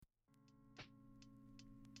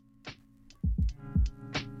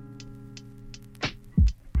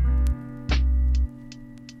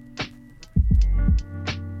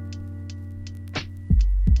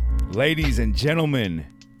Ladies and gentlemen,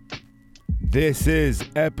 this is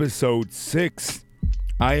episode 6.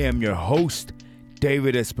 I am your host,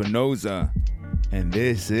 David Espinoza, and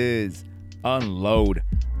this is Unload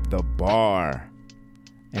the Bar.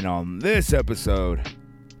 And on this episode,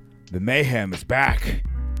 the mayhem is back.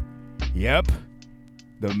 Yep,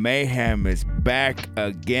 the mayhem is back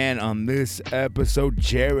again on this episode.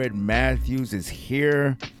 Jared Matthews is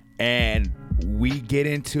here, and we get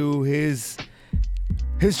into his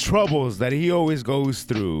troubles that he always goes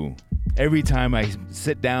through. Every time I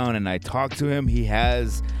sit down and I talk to him, he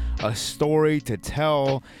has a story to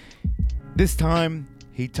tell. This time,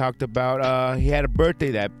 he talked about he had a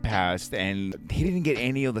birthday that passed and he didn't get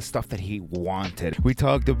any of the stuff that he wanted. We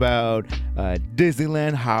talked about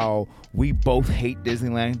Disneyland, how we both hate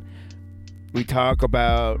Disneyland. We talk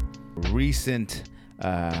about recent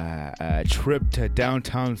trip to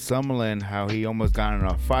downtown Summerlin, how he almost got in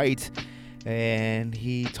a fight. And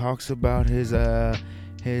he talks about his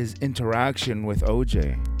interaction with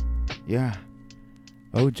OJ. Yeah,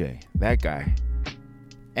 OJ, that guy.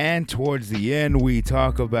 And towards the end, we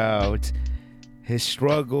talk about his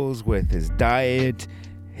struggles with his diet,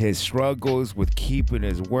 his struggles with keeping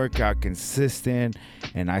his workout consistent.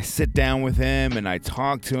 And I sit down with him and I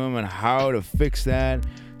talk to him on how to fix that.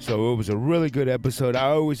 So it was a really good episode. I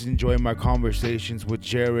always enjoy my conversations with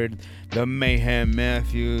Jared, the Mayhem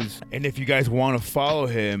Matthews. And if you guys want to follow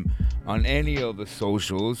him on any of the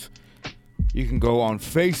socials, you can go on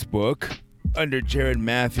Facebook under Jared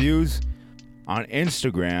Matthews, on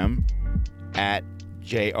Instagram at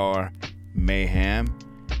JR Mayhem,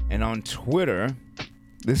 and on Twitter,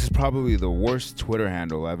 this is probably the worst Twitter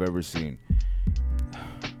handle I've ever seen.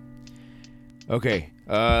 Okay,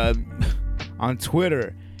 on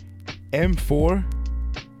Twitter, M4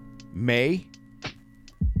 May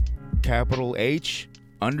capital H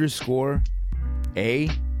 _ A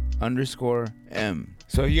 _ M.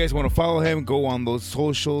 So if you guys want to follow him, go on those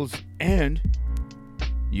socials, and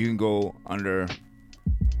you can go under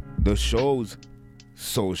the show's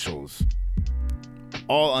socials,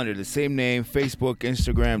 all under the same name: Facebook,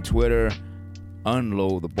 Instagram, Twitter,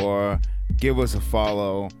 Unload the Bar. Give us a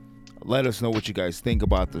follow. Let us know what you guys think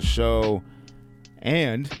about the show.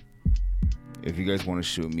 And if you guys want to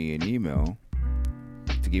shoot me an email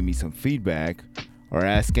to give me some feedback or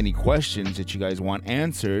ask any questions that you guys want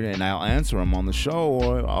answered, and I'll answer them on the show,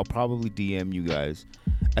 or I'll probably DM you guys.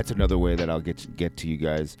 That's another way that I'll get to you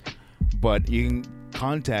guys. But you can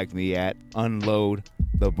contact me at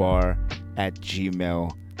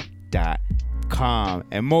unloadthebar@gmail.com.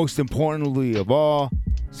 And most importantly of all,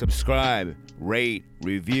 subscribe, rate,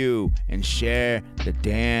 review, and share the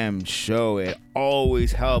damn show. It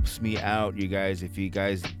always helps me out, you guys. If you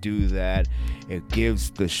guys do that, it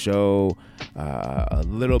gives the show a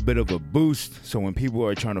little bit of a boost. So when people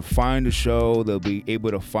are trying to find the show, they'll be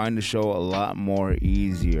able to find the show a lot more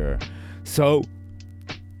easier. So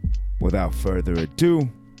without further ado,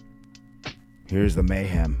 here's the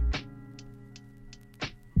mayhem.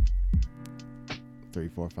 3,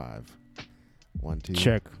 4, 5. 1, 2.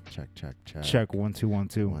 Check. Check. 1 2 1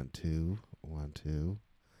 2. 1, 2. 1, 2.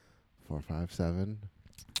 4, 5, 7.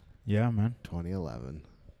 Yeah, man. 2011.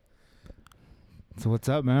 So what's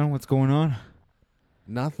up, man? What's going on?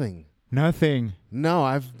 Nothing. No,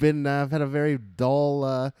 I've had a very dull.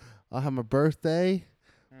 I'll have my birthday,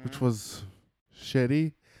 which was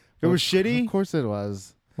shitty. It was shitty? Of course it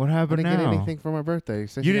was. What I happened didn't now? get anything for my birthday.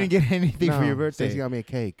 You didn't get anything for your birthday? Stacey got me a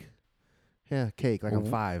cake. Yeah, cake, like I'm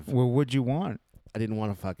 5. Well, what'd you want? I didn't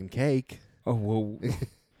want a fucking cake. Oh, well.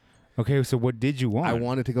 Okay, so what did you want? I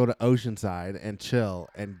wanted to go to Oceanside and chill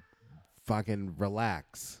and fucking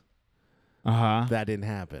relax. Uh-huh. That didn't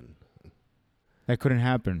happen. That couldn't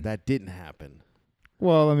happen. That didn't happen.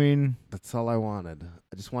 Well, I mean, That's all I wanted.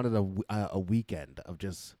 I just wanted a weekend of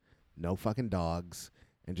just no fucking dogs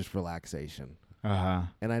and just relaxation. uh-huh.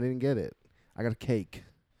 And I didn't get it. I got a cake.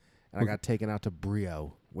 And I got taken out to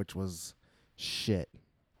Brio, which was shit.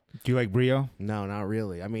 Do you like Brio? No, not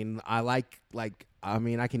really. I mean, I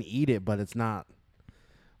can eat it, but it's not.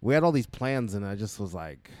 We had all these plans, and I just was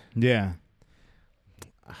like, Yeah.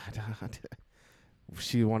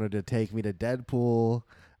 she wanted to take me to Deadpool.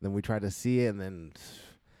 Then we tried to see it, and then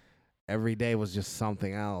every day was just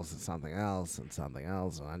something else and something else and something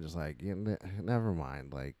else. And I'm just like, never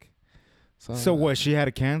mind. Like, so what? She had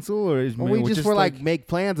to cancel, or is we just were like make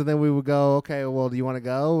plans, and then we would go. Okay, well, do you want to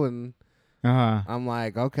go? And uh-huh. I'm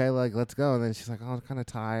like, okay, like let's go. And then she's like, oh, I'm kind of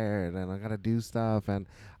tired, and I gotta do stuff, and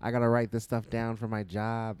I gotta write this stuff down for my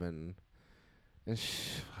job, and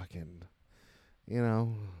fucking,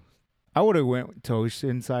 I would have went to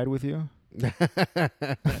Oceanside with you.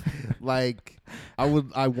 Like, I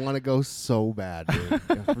want to go so bad, dude.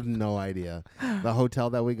 I have no idea. The hotel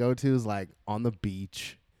that we go to is like on the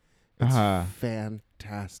beach. It's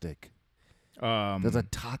fantastic. There's a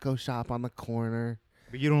taco shop on the corner.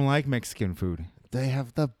 But you don't like Mexican food. They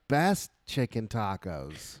have the best chicken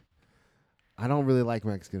tacos. I don't really like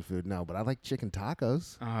Mexican food, no, but I like chicken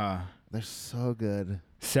tacos. They're so good.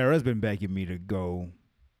 Sarah's been begging me to go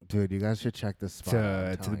Dude, you guys should check this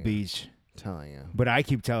spot to the beach. I'm telling you. But I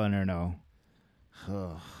keep telling her no.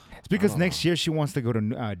 It's because next year she wants to go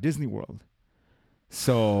to Disney World.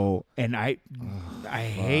 So, and I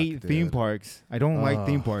hate theme parks. I don't like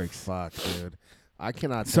theme parks. Fuck, dude. I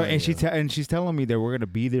cannot. So, tell and you. she's telling me that we're gonna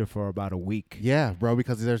be there for about a week. Yeah, bro,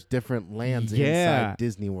 because there's different lands inside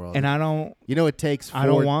Disney World. And I don't. You know, it takes. I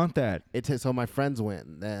don't want that. So my friends went,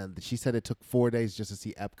 and she said it took 4 days just to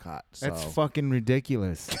see Epcot. So. That's fucking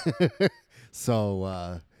ridiculous.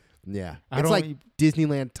 So, yeah, it's like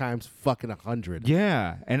Disneyland times fucking 100.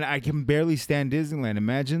 Yeah, and I can barely stand Disneyland.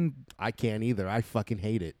 Imagine. I can't either. I fucking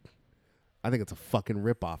hate it. I think it's a fucking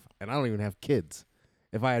ripoff, and I don't even have kids.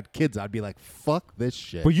 If I had kids, I'd be like, fuck this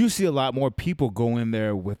shit. But you see a lot more people go in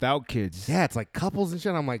there without kids. Yeah, it's like couples and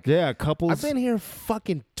shit. I'm like, yeah, couples. I've been here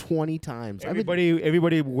fucking 20 times.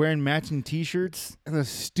 Everybody wearing matching T-shirts. And the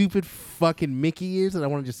stupid fucking Mickey ears, and I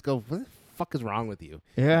want to just go, what the fuck is wrong with you?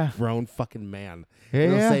 Yeah. Grown fucking man. Yeah.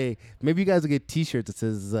 It'll say, maybe you guys will get T-shirts that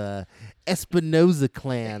says Espinoza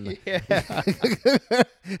Clan. Yeah.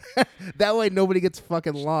 That way nobody gets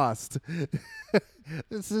fucking lost.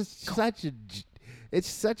 This is it's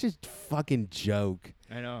such a fucking joke.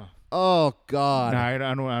 I know. Oh God. No, I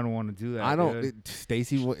don't want to do that. I don't.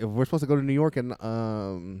 Stacy, we're supposed to go to New York, and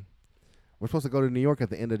we're supposed to go to New York at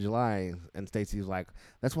the end of July. And Stacy's like,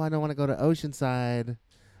 "That's why I don't want to go to Oceanside.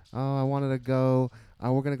 Oh, I wanted to go.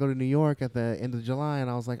 We're gonna go to New York at the end of July." And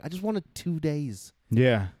I was like, "I just wanted 2 days.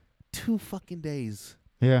 Yeah. 2 fucking days.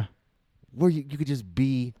 Yeah. Where you could just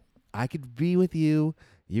be. I could be with you.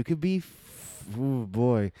 You could be." Ooh,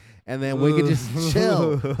 boy. And then we could just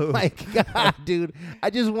chill. Like, God, dude,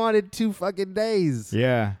 I just wanted 2 fucking days.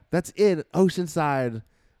 Yeah. That's it. Oceanside.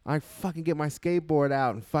 I fucking get my skateboard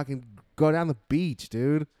out and fucking go down the beach,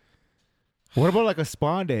 dude. What about like a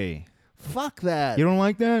spa day? Fuck that. You don't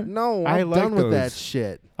like that? No, I'm done with that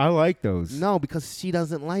shit. I like those. No, because she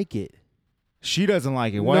doesn't like it. She doesn't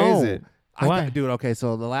like it. Why is it? Why? Dude, okay,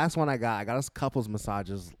 so the last one I got us couples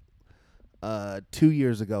massages 2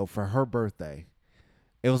 years ago for her birthday.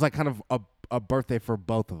 It was like kind of a birthday for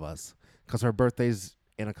both of us because her birthday's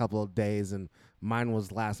in a couple of days and mine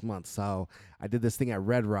was last month. So I did this thing at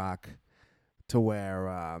Red Rock to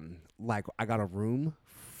where like I got a room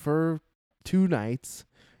for 2 nights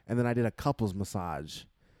and then I did a couples massage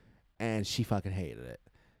and she fucking hated it.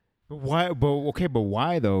 Why? But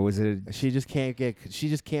why though? Is it? She just can't be.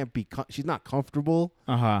 She's not comfortable.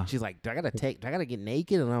 She's like, do I gotta get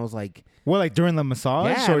naked? And I was like, well, like during the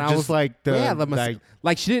massage, yeah, or just like the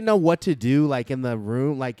like she didn't know what to do, like in the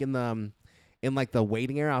room, like in the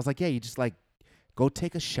waiting area. I was like, yeah, you just like go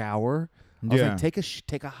take a shower. I was like,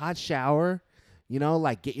 take a hot shower. You know,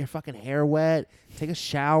 like get your fucking hair wet, take a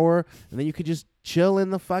shower, and then you could just chill in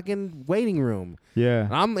the fucking waiting room. Yeah.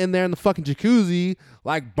 And I'm in there in the fucking jacuzzi,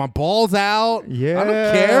 like my balls out. Yeah. I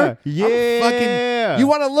don't care. Yeah. You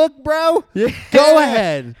want to look, bro? Yeah. Go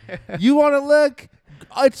ahead. You want to look?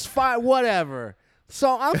 It's fine. Whatever.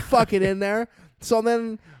 So I'm fucking in there. So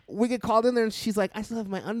then we get called in there, and she's like, I still have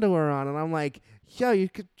my underwear on. And I'm like, yo, you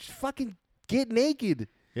could fucking get naked.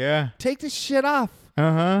 Yeah. Take this shit off.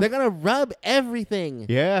 Uh-huh. They're going to rub everything.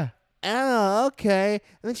 Yeah. Oh, okay.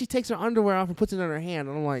 And then she takes her underwear off and puts it in her hand.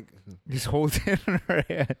 And I'm like, just holds it in her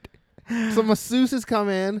hand. So masseuses come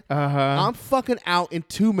in. Uh-huh. I'm fucking out in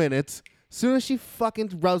 2 minutes. Soon as she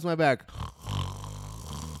fucking rubs my back.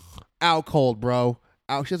 Out cold, bro.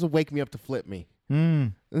 Out. She doesn't wake me up to flip me.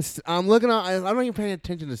 I'm looking at, I'm not even paying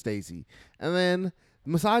attention to Stacy. And then the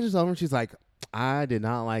massage is over and she's like, I did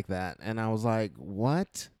not like that. And I was like,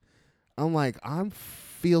 what? I'm like, I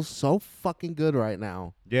feel so fucking good right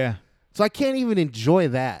now. Yeah. So I can't even enjoy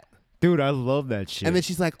that. Dude, I love that shit. And then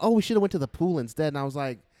she's like, oh, we should have went to the pool instead. And I was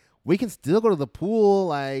like, we can still go to the pool.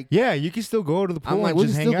 Like, yeah, you can still go to the pool. I'm like, and we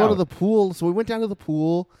just can still hang go out. to the pool. So we went down to the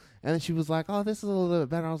pool. And then she was like, oh, this is a little bit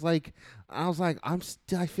better. I was like,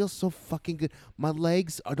 I feel so fucking good. My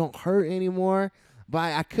legs don't hurt anymore.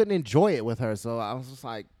 But I couldn't enjoy it with her. So I was just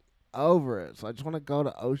like, over it. So I just want to go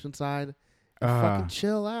to Oceanside and fucking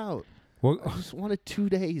chill out. Well, I just wanted 2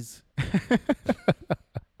 days.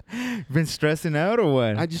 Been stressing out or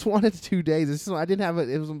what? I just wanted 2 days. I didn't have it.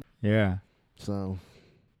 It was yeah. So.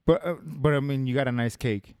 But I mean, you got a nice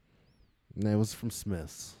cake. And it was from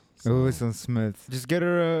Smith's. So, Wilson Smith. Just get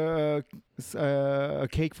her a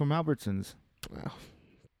cake from Albertsons.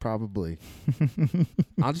 probably.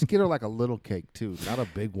 I'll just get her like a little cake too, not a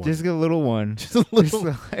big one. Just get a little one. Just a little.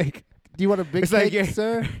 Just like, Do you want a big it's like, cake, yeah.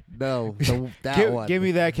 sir? No, that give, one. give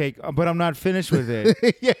me that cake, but I'm not finished with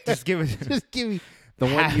it. Yeah, Just give it. just give me the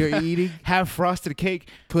one you're eating. Have frosted cake.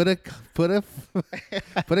 Put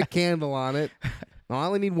a candle on it. No, I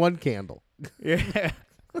only need one candle. Yeah.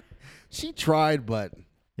 She tried, but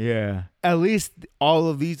Yeah. At least all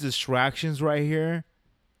of these distractions right here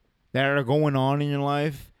that are going on in your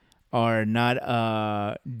life are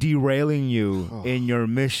not derailing you in your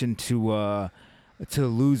mission to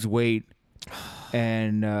lose weight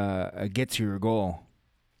and get to your goal.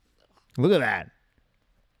 Look at that.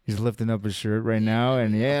 He's lifting up his shirt right now,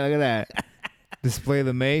 and yeah, look at that. Display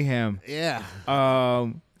the mayhem. yeah.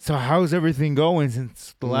 So how's everything going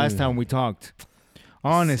since the last time we talked?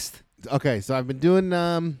 Honest. Okay, so I've been doing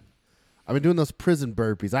those prison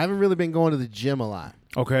burpees. I haven't really been going to the gym a lot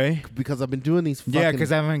Okay. because I've been doing these fucking Yeah,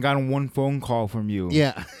 because I haven't gotten one phone call from you.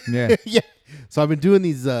 Yeah. Yeah. Yeah. So I've been doing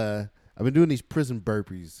these prison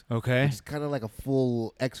burpees. Okay. It's kind of like a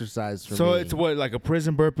full exercise for me. So it's what, like a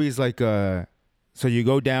prison burpee is like so you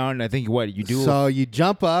go down, I think what you do. So you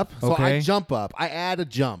jump up. So I Okay. jump up. I add a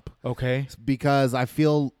jump Okay. because I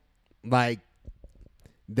feel like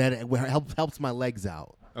that it helps my legs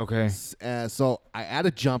out. Okay. So I add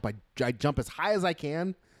a jump. I jump as high as I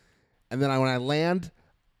can, and then when I land,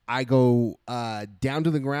 I go down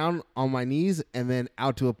to the ground on my knees, and then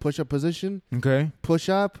out to a push-up position. Okay. Push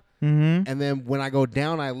up, Mm-hmm. and then when I go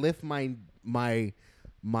down, I lift my.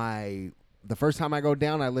 The first time I go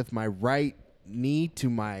down, I lift my right knee to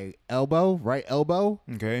my right elbow,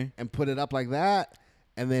 Okay. and put it up like that,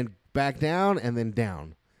 and then back down, and then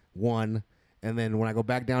down. 1, and then when I go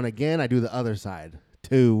back down again, I do the other side.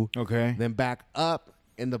 2, Okay. then back up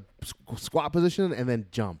in the squat position, and then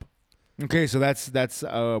jump. Okay, so that's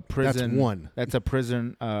a prison. That's 1. That's a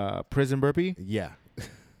prison burpee. Yeah.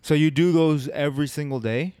 So you do those every single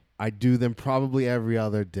day? I do them probably every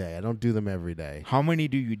other day. I don't do them every day. How many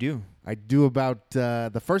do you do? I do about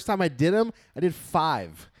the first time I did them, I did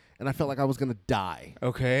 5, and I felt like I was gonna die.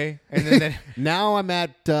 Okay. And then Now I'm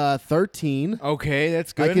at 13. okay,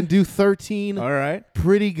 that's good. I can do 13 All right.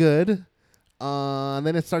 pretty good. And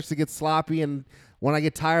then it starts to get sloppy, and when I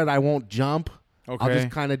get tired, I won't jump. I'll Okay.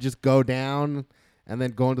 just kind of just go down and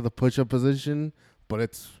then go into the push-up position. But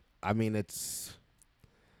I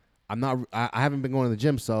haven't been going to the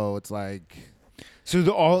gym, so it's like So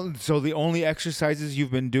the only exercises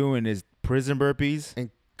you've been doing is prison burpees and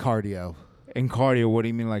cardio. and cardio. What do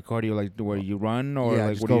you mean, like cardio? Like where you run or Yeah, I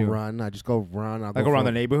like just what go do you run. I just go run. I'll like go around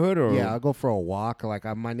for the neighborhood or Yeah, I'll go for a walk. Like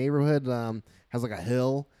my neighborhood has like a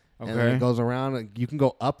hill, and then Okay. it goes around. And you can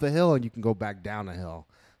go up the hill and you can go back down the hill.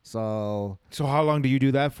 So So how long do you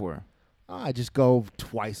do that for? I just go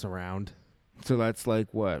twice around. So that's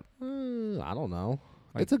like what? I don't know.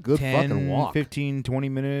 Like It's a good 10, fucking walk. 15, 20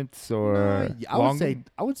 minutes or I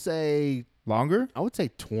would say longer?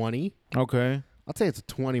 20. Okay. I'd say it's a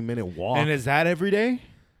 20-minute walk. And is that every day?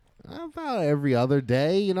 About every other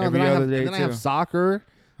day, you know. Every then other day, I have too. soccer.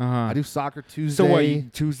 Uh-huh. I do soccer Tuesday, So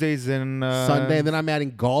what? Tuesdays and Sunday, and then I'm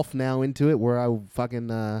adding golf now into it, where I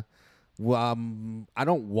fucking I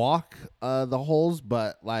don't walk the holes,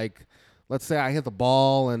 but like, let's say I hit the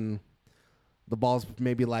ball and the ball's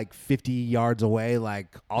maybe like 50 yards away,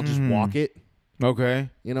 like I'll just walk it. Okay.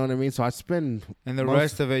 You know what I mean? So I spend And the most-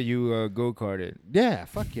 rest of it you go karted. yeah,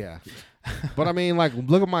 fuck yeah. But I mean, like,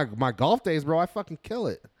 look at my golf days, bro. I fucking kill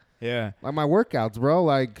it. Yeah. Like my workouts, bro.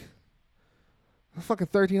 Like, fucking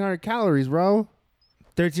 1,300 calories, bro.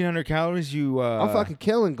 1,300 calories you I'm fucking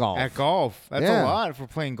killing golf. at golf. That's Yeah. a lot for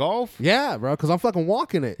playing golf. Yeah, bro, because I'm fucking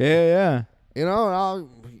walking it. Yeah. You know?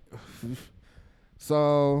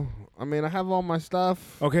 So, I mean, I have all my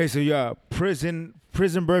stuff. Okay, so yeah, prison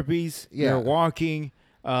burpees. Yeah. You're walking.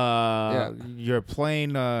 You're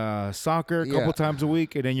playing soccer a couple Yeah. times a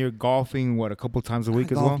week, and then you're golfing a couple times a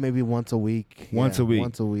week as Golf well. maybe once a week. Once Yeah, a week.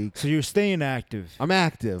 Once a week. So you're staying active. I'm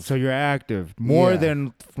active. So you're active more Yeah.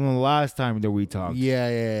 than from the last time that we talked.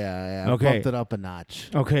 Yeah. I Okay. bumped it up a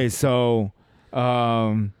notch. Okay, so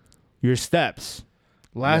your steps.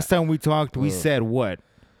 Last time we talked, we Ugh. said what?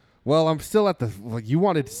 Well, I'm still at you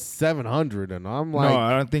wanted 700, and I'm like, no,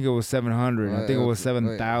 I don't think it was 700. I think it was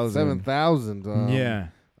 7,000. 7,000. Yeah,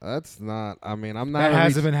 That's not. I mean, I'm not. that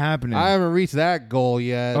hasn't been happening. I haven't reached that goal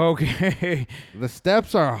yet. Okay. The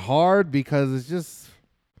steps are hard because it's just.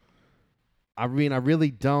 I mean, I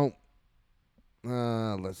really don't.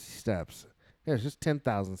 Let's see, steps. Yeah, it's just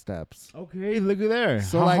 10,000 steps. Okay, look at there.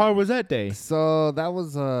 So, How like- hard was that day? So that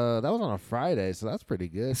was on a Friday, so that's pretty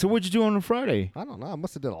good. So what'd you do on a Friday? I don't know. I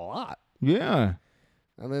must have did a lot. Yeah.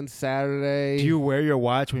 And then Saturday. Do you wear your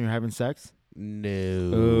watch when you're having sex?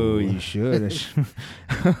 No. Oh, you should.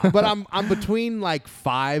 But I'm between like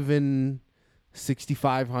 5 and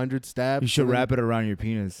 6,500 steps. You should and then- wrap it around your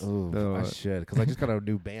penis. Ooh, I should, because I just got a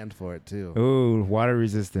new band for it too. Oh, water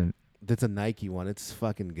resistant. It's a Nike one. It's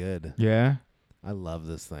fucking good. Yeah. I love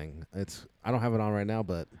this thing. I don't have it on right now,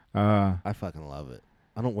 but I fucking love it.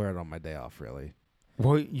 I don't wear it on my day off, really.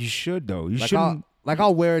 Well, you should though. You Like shouldn't.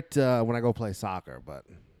 I'll wear it when I go play soccer, but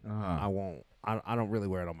Uh, I won't. I don't really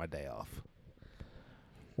wear it on my day off.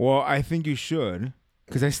 well, I think you should,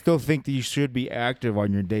 because I still think that you should be active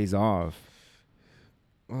on your days off.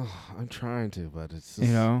 Oh, I'm trying to, but it's just,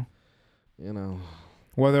 You know,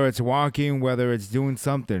 whether it's walking, whether it's doing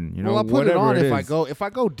something. You know, well, I'll put whatever it on it if I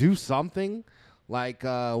go do something. Like we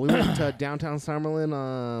went to downtown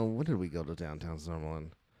Summerlin. When did we go to downtown Summerlin?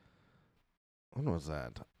 When was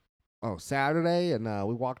that? Oh, Saturday, and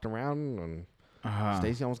we walked around, and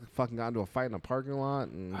Stacy almost fucking got into a fight in a parking lot.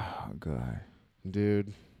 And Oh god.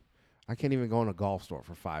 dude, I can't even go in a golf store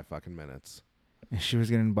for 5 fucking minutes. And she was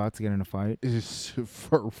about to get in a fight, It's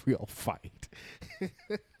for a real fight.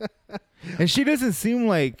 and she doesn't seem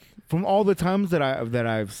like, from all the times that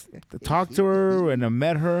I've talked to her and I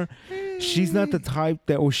met her, she's not the type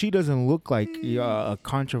that. Well, she doesn't look like a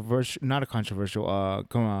controversial. Not a controversial.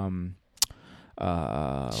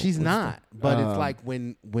 She's not, but it's um, like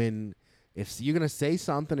when if you're gonna say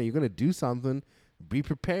something or you're gonna do something, be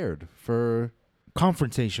prepared for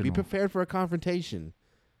confrontational. be prepared for a confrontation.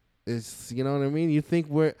 It's, you know what I mean. You think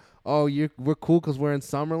we're cool because we're in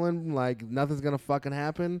Summerlin, like nothing's gonna fucking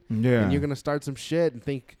happen, Yeah. and you're gonna start some shit and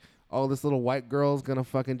think, oh, this little white girl's gonna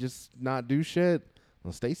fucking just not do shit.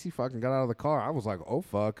 Well, Stacy fucking got out of the car. I was like, oh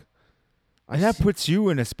fuck. And that puts you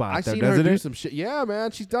in a spot, I though, seen her doesn't do it? some shit. Yeah,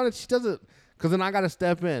 man, she's done it. She does it because then I gotta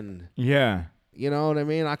step in. Yeah. You know what I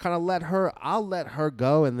mean? I kind of I'll let her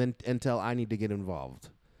go, and then until I need to get involved.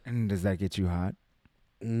 And does that get you hot?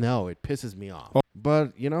 No, it pisses me off. Oh.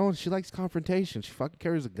 But you know, she likes confrontation. She fucking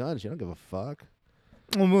carries a gun. She don't give a fuck.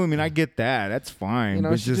 Well, I mean, I get that. That's fine. You know,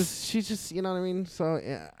 but she's just, you know what I mean. So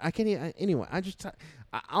yeah, I can't. Anyway, I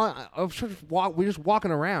was just we're just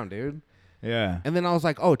walking around, dude. yeah. And then I was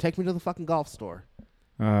like, oh, take me to the fucking golf store.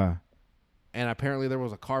 Uh, And apparently there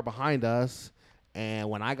was a car behind us. And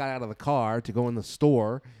when I got out of the car to go in the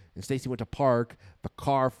store, and Stacy went to park, the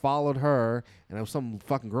car followed her, and there was some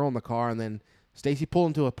fucking girl in the car. And then Stacy pulled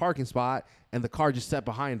into a parking spot, and the car just sat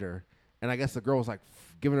behind her. And I guess the girl was like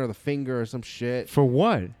giving her the finger or some shit. for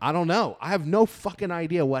what? I don't know. I have no fucking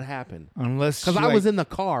idea what happened. Unless Because she, I was in the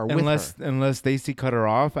car with her. Unless Stacy cut her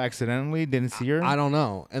off accidentally, didn't see her. I don't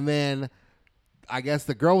know. And then I guess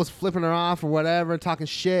the girl was flipping her off or whatever, talking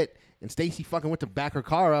shit, and Stacy fucking went to back her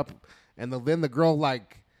car up, and then the girl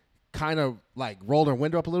like kind of like rolled her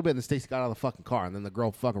window up a little bit, and then Stacy got out of the fucking car, and then the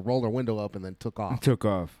girl fucking rolled her window up and then took off. Took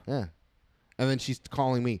off. Yeah. And then she's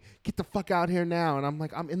calling me, get the fuck out here now. And I'm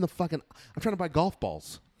like, I'm trying to buy golf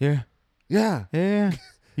balls. Yeah. Yeah. Yeah.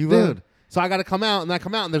 You Dude. look. So I got to come out, and I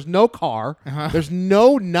come out, and there's no car. Uh-huh. There's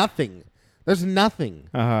nothing. There's nothing.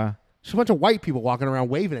 Uh-huh. There's a bunch of white people walking around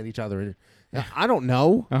waving at each other. I don't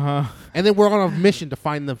know. Uh-huh. And then we're on a mission to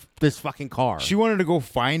find this fucking car. She wanted to go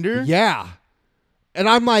find her? Yeah. And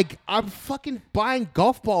I'm like, I'm fucking buying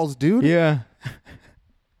golf balls, dude. Yeah.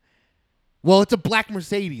 Well, it's a black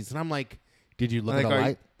Mercedes. And I'm like, did you look Like,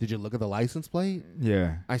 at Did you look at the license plate?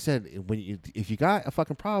 Yeah. I said, if you got a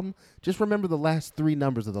fucking problem, just remember the last 3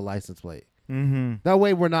 numbers of the license plate. Mm-hmm. That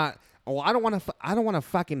way we're not. Oh, I don't want to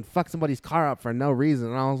fucking fuck somebody's car up for no reason.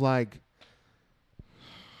 And I was like,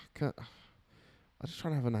 God, I just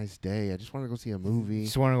trying to have a nice day. I just want to go see a movie.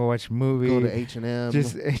 Just want to go watch a movie. Go to H&M.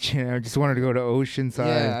 Just H&M. Just wanted to go to Oceanside.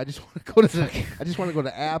 Yeah, I just want to go to. I just want to go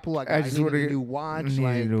to Apple. Like, I just need wanna a get- new watch. Needed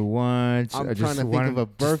Like, to watch. I'm I trying just to think wanted- of a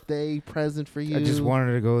birthday present for you. I just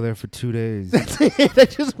wanted to go there for 2 days. I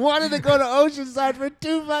just wanted to go to Oceanside for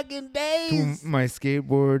 2 fucking To days. my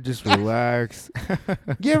skateboard, just relax.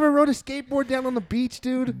 You ever rode a skateboard down on the beach,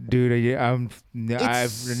 dude? Dude, It's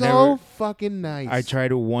I've so never. fucking nice. I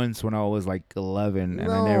tried it once when I was like 11, and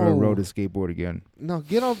I never No. rode a skateboard again. No,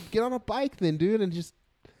 get on a bike then, dude, and just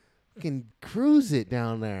fucking cruise it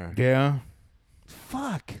down there. Yeah.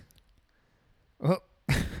 Fuck. Oh.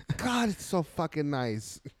 God, it's so fucking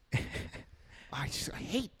nice. I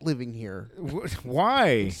hate living here. Why?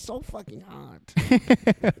 It's so fucking hot.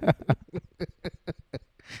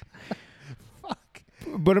 Fuck.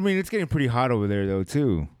 But I mean, it's getting pretty hot over there though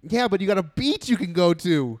too. Yeah, but you got a beach you can go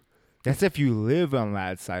to. That's if you live on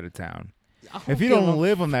that side of town. If you don't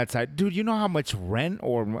live on that side, dude, you know how much rent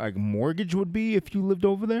or like mortgage would be if you lived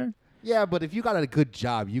over there? Yeah, but if you got a good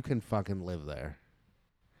job, you can fucking live there.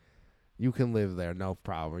 You can live there, no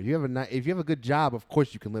problem. If you have a good job, of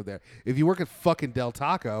course you can live there. If you work at fucking Del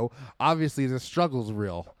Taco, obviously the struggle's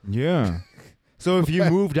real. Yeah. So if you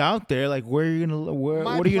moved out there, like, where are you gonna?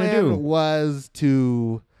 What are you gonna do? My plan was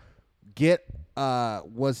to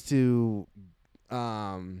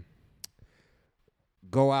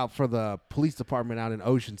go out for the police department out in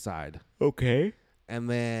Oceanside, Okay. and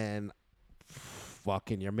then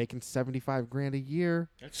fucking you're making $75,000 a year.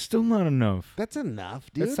 That's still not enough. That's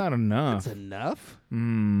enough, dude. That's not enough. That's enough.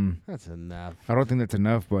 That's enough. I don't think that's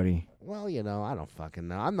enough, buddy. Well, I don't fucking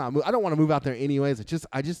know. I don't want to move out there anyways.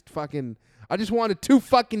 I just wanted 2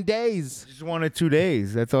 fucking days. You just wanted 2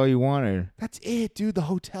 days. That's all you wanted. That's it, dude. The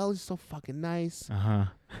hotel is so fucking nice. Uh-huh.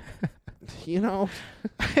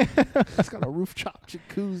 It's got a rooftop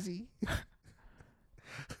jacuzzi.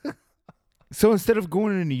 So instead of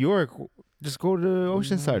going to New York, just go to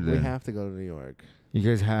Oceanside then. We have to go to New York. You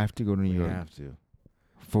guys have to go to New York. We have to.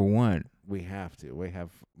 For what? We have to. We have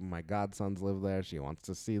my godsons live there. She wants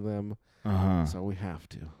to see them. Uh-huh. So we have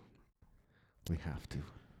to. We have to.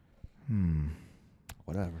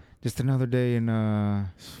 Whatever. Just another day in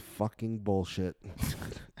It's fucking bullshit.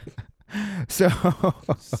 So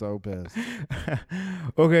So pissed.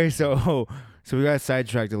 Okay, so we got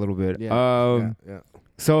sidetracked a little bit. Yeah.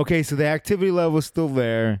 So the activity level is still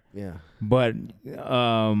there. Yeah. But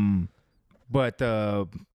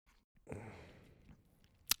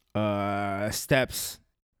steps,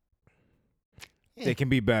 they can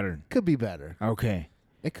be better. Could be better. Okay.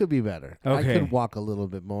 It could be better. Okay. I could walk a little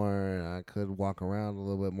bit more, and I could walk around a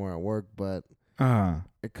little bit more at work, but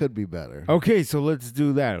it could be better. Okay, so let's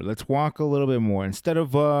do that. Let's walk a little bit more instead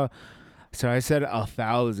of so I said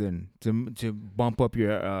 1,000 to bump up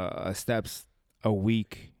your steps a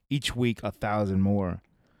week. Each week 1,000 more.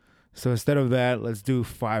 So instead of that, let's do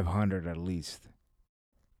 500 at least.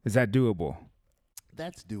 Is that doable?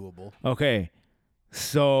 That's doable. Okay.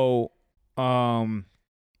 So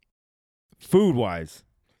food-wise,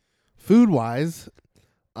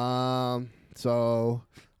 so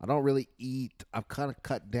I don't really eat. I've kind of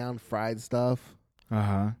cut down fried stuff.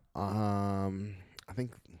 I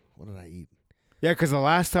think, what did I eat? Yeah, because the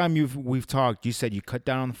last time we've talked, you said you cut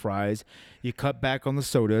down on the fries, you cut back on the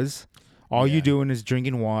sodas. All you doing is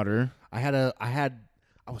drinking water. I don't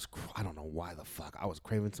know why the fuck I was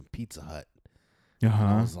craving some Pizza Hut. Uh-huh.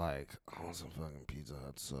 I was like, I want some fucking Pizza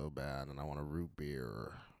Hut so bad, and I want a root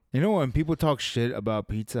beer. You know, when people talk shit about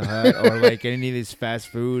Pizza Hut or like any of these fast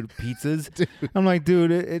food pizzas, dude. I'm like,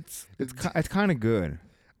 dude, it's kind of good.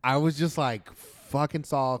 I was just like, fucking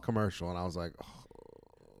saw a commercial, and I was like, oh,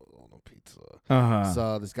 I want a pizza. Uh-huh.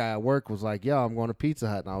 So this guy at work was like, yo, I'm going to Pizza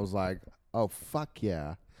Hut, and I was like, oh, fuck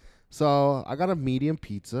yeah. So I got a medium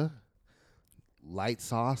pizza, light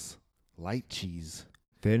sauce, light cheese,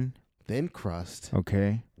 Thin crust,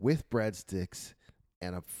 okay, with breadsticks,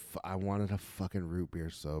 and I wanted a fucking root beer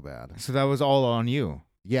so bad. So that was all on you.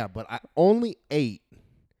 Yeah, but I only ate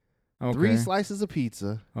 3 slices of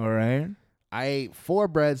pizza. All right. I ate 4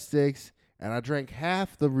 breadsticks, and I drank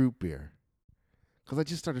half the root beer. Because I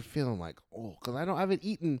just started feeling like, because I haven't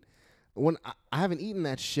eaten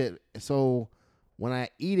that shit. So when I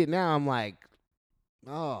eat it now, I'm like,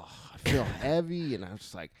 I feel heavy. And I was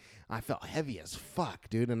just like, I felt heavy as fuck,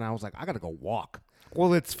 dude. And I was like, I got to go walk.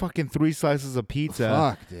 Well, it's fucking 3 slices of pizza.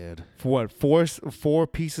 Fuck, dude. For what? Four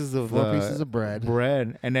pieces of bread.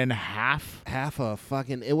 Bread, and then half a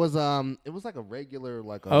fucking. It was like a regular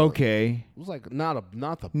okay. It was like not the big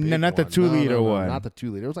not the one. 2 liter one. Not the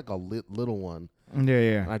 2 liter. It was like a little one.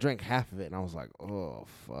 Yeah. And I drank half of it, and I was like, oh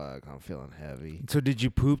fuck, I'm feeling heavy. So did you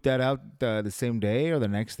poop that out the same day or the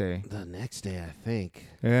next day? The next day, I think.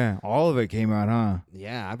 Yeah, all of it came out, huh?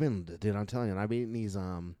 Yeah, I'm telling you, I've been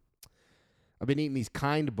eating these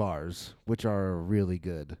Kind bars, which are really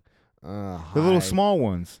good. The little small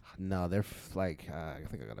ones. No, they're like I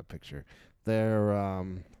think I got a picture. They're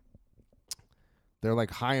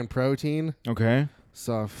like high in protein. Okay.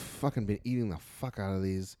 So I've fucking been eating the fuck out of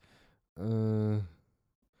these.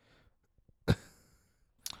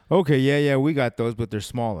 Okay, yeah, we got those, but they're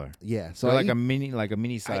smaller. Yeah, so they're like a mini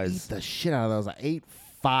size. I eat the shit out of those. I ate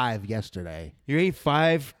 5 yesterday. You ate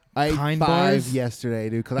 5 I ate Kind 5 bars yesterday,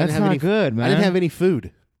 dude. Because I That's didn't have not any good, man. I didn't have any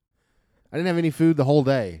food. I didn't have any food the whole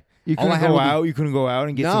day. You couldn't go out. You couldn't go out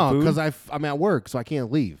and get some food. No, because I'm at work, so I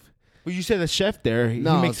can't leave. Well, you said the chef there. He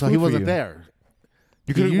No, makes so food he for wasn't you. there.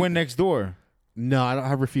 You could have went next door. No,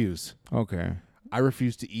 I refuse. Okay, I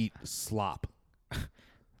refuse to eat slop.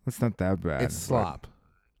 that's not that bad. It's slop.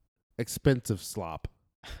 Expensive slop.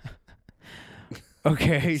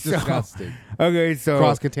 Okay, It's so disgusting. okay, so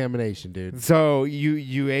Cross contamination, dude. so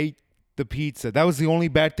you ate the pizza. That was the only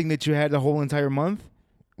bad thing that you had the whole entire month?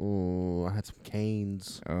 Oh, I had some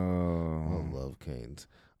Canes. I Oh. love Canes.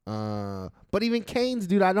 But even Canes,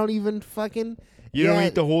 dude, I don't even fucking. You don't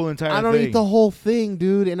eat the whole entire thing. I don't eat the whole thing,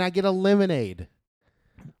 dude, and I get a lemonade.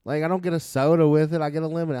 Like I don't get a soda with it. I get a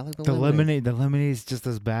lemonade. I like the lemonade. The lemonade is just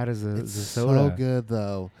as bad as the It's soda. so good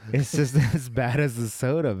though. It's just as bad as the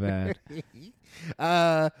soda, man.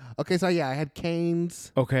 Okay, so yeah, I had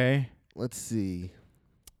Canes. Okay. Let's see.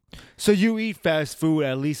 So you eat fast food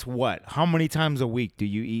at least what? How many times a week do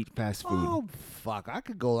you eat fast food? Oh fuck, I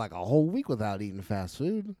could go like a whole week without eating fast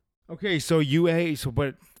food. Okay, so you ate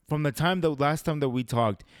but from the last time that we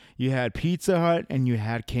talked, you had Pizza Hut and you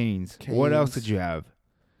had Cane's. What else Cane's. did you have?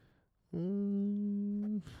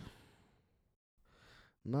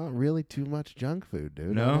 Not really too much junk food,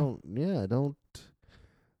 dude. No? I don't.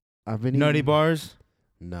 I've been Nutty eating, bars?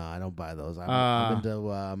 No, I don't buy those. I'm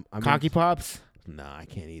into Cocky Pops? No, I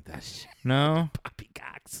can't eat that shit. No?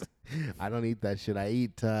 Poppycocks. I don't eat that shit. I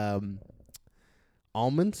eat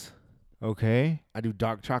almonds. Okay. I do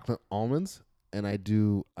dark chocolate almonds, and I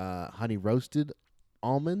do honey roasted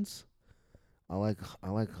almonds. I like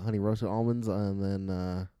honey roasted almonds, and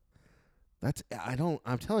then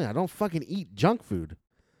I'm telling you, I don't fucking eat junk food.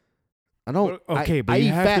 I don't. Okay, but I you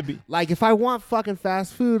eat have to be. like if I want fucking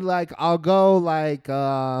fast food, like I'll go like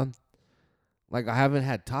I haven't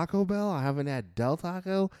had Taco Bell, I haven't had Del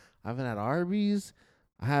Taco, I haven't had Arby's,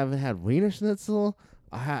 I haven't had Wiener Schnitzel,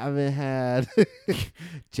 I haven't had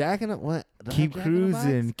Jack in a what? Did I Keep have Jack in the Box?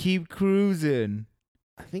 cruising. Keep cruising.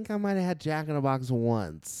 I think I might have had Jack in the Box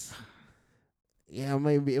once. Yeah,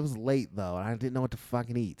 maybe it was late though, and I didn't know what to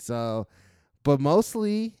fucking eat. So, but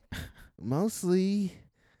mostly,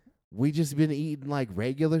 we just been eating like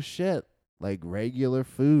regular shit, like regular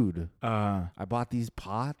food. I bought these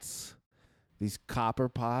pots, these copper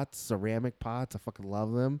pots, ceramic pots. I fucking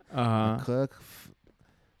love them. I cook.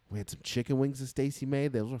 We had some chicken wings that Stacy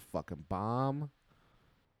made. Those were fucking bomb.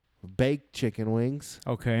 Baked chicken wings.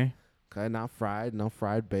 Okay. Okay, not fried. No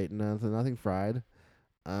fried bait. Nothing fried.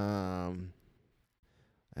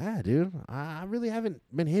 Yeah, dude. I really haven't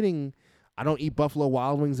been hitting. I don't eat Buffalo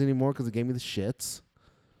Wild Wings anymore because it gave me the shits.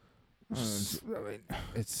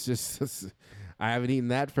 It's just I haven't eaten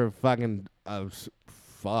that for fucking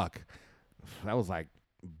fuck. That was like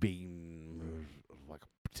being like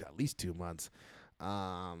at least 2 months.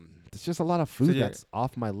 It's just a lot of food that's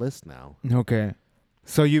off my list now. Okay.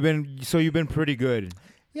 So you've been pretty good.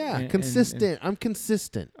 Yeah, consistent. I'm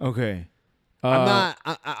consistent. Okay. I'm not.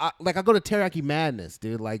 I like I go to Teriyaki Madness,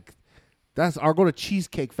 dude. Like I'll go to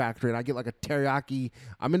Cheesecake Factory and I get like a teriyaki.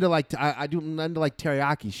 I'm into like I'm into like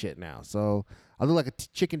teriyaki shit now. So I'll do like a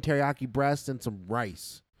chicken teriyaki breast and some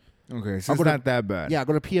rice. Okay, so it's not that bad. Yeah, I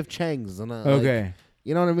go to P.F. Chang's and okay. Like,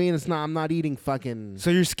 you know what I mean? It's not. I'm not eating fucking.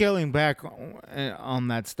 So you're scaling back on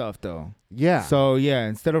that stuff though. Yeah. So yeah,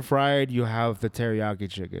 instead of fried, you have the teriyaki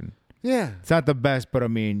chicken. Yeah. It's not the best, but I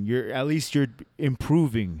mean, at least you're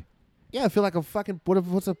improving. Yeah, I feel like a fucking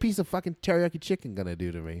what's a piece of fucking teriyaki chicken gonna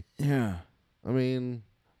do to me? Yeah. I mean,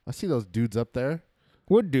 I see those dudes up there.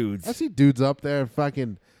 What dudes? I see dudes up there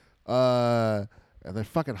fucking and they're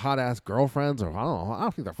fucking hot ass girlfriends, or I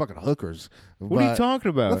don't think they're fucking hookers. What are you talking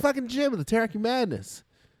about? The fucking gym, the Teriyaki Madness.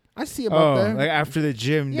 I see them up there. Like after the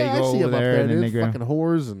gym, Yeah, they go I see over them up there there, and then dude. they go. Fucking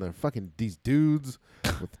whores, and they're fucking these dudes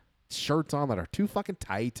with shirts on that are too fucking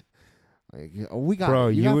tight. Like, we got Bro,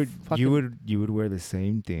 you fucking, would wear the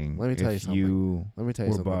same thing. Let me tell you if something. Let me tell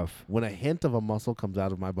you were something. buff. When a hint of a muscle comes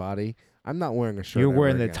out of my body, I'm not wearing a shirt. You're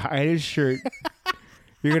wearing the again. tightest shirt.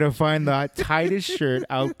 You're gonna find the tightest shirt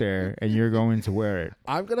out there, and you're going to wear it.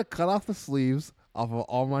 I'm gonna cut off the sleeves off of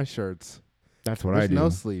all my shirts. That's what There's I do. no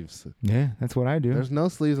sleeves. Yeah, that's what I do. There's no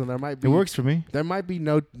sleeves, and there might be. It works for me. There might be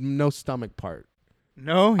no stomach part.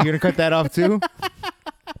 No, you're gonna cut that off too.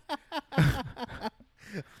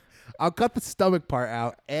 I'll cut the stomach part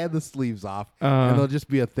out and the sleeves off, and Uh, there'll just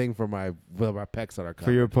be a thing for my pecs that are covered.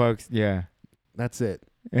 for your pucks, yeah, That's it.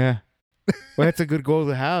 yeah. Well, that's a good goal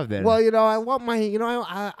to have then. Well, I want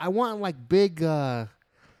I want like big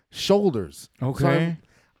shoulders. Okay.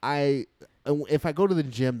 So if I go to the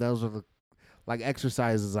gym, those are the like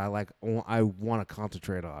exercises I want to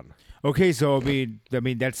concentrate on. Okay, so I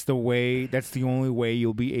mean that's the way. That's the only way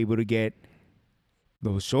you'll be able to get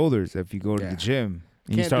those shoulders if you go to Yeah. the gym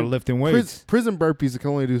and you Can't start do- lifting weights. Prison burpees can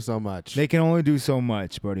only do so much. They can only do so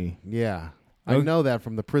much, buddy. Yeah. I Okay. know that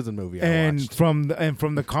from the prison movie I And watched. from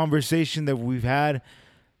the conversation that we've had,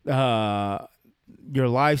 your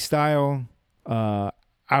lifestyle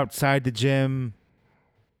outside the gym,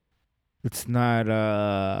 it's not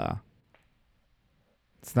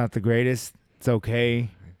It's not the greatest. It's okay.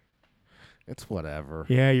 It's whatever.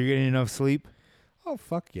 Yeah, you're getting enough sleep? Oh,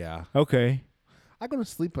 fuck yeah. Okay. I go to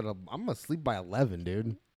sleep I'm going to sleep by 11,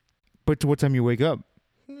 dude. But what time you wake up?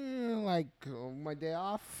 Like my day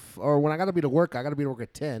off, or when I got to be to work, I got to be to work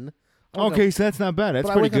at 10. Okay, so that's not bad. That's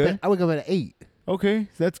pretty good. I wake up at 8. Okay,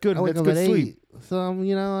 so that's good. I wake That's up good at sleep. 8. So,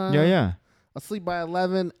 Yeah. I'll sleep by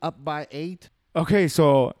 11, up by 8. Okay,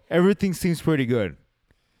 so everything seems pretty good.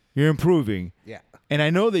 You're improving. Yeah. And I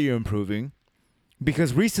know that you're improving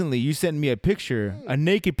because recently you sent me a picture, a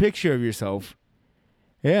naked picture of yourself.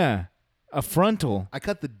 Yeah. A frontal. I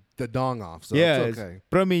cut the dong off, so yeah, it's okay.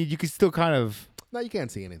 But I mean, you can still kind of. No, you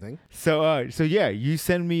can't see anything. So yeah, you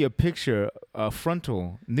send me a picture, a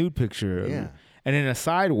frontal nude picture. Yeah. And then a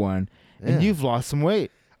side one, Yeah. and you've lost some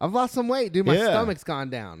weight. I've lost some weight, dude. My Yeah. stomach's gone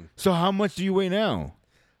down. So how much do you weigh now?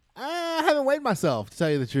 I haven't weighed myself, to tell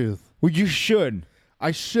you the truth. Well, you should.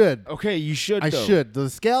 I should. Okay, you should. I though. should. The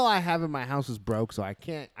scale I have in my house is broke, so I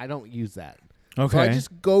don't use that. Okay. So I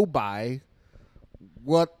just go by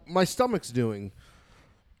what my stomach's doing.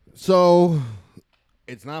 So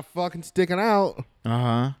it's not fucking sticking out.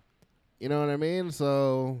 Uh-huh. You know what I mean?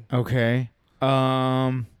 So Okay.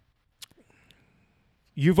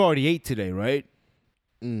 You've already ate today, right?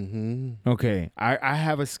 mm-hmm. Okay. I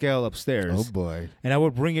have a scale upstairs. Oh boy. And I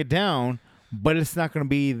would bring it down, but it's not going to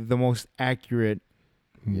be the most accurate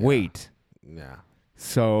weight. Yeah.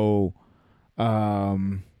 So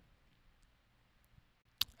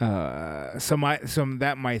some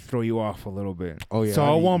that might throw you off a little bit. Oh yeah. So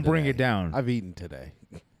I I've won't eaten bring today. it down. I've eaten today.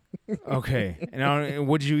 Okay. And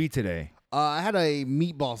what did you eat today? I had a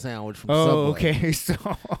meatball sandwich from Oh, Subway. okay. So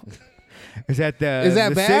is that Is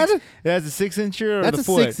that bad? That's a 6-incher or That's the a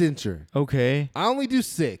foot? 6-incher. Okay. I only do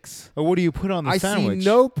 6. What do you put on the I sandwich? see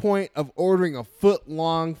no point of ordering a foot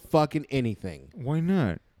long fucking anything. Why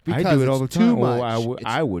not? I Because do it all the it's time. too much.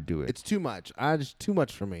 I would do it. It's too much. It's too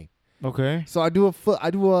much for me. Okay. So I do a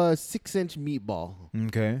 6-inch meatball.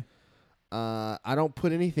 Okay. I don't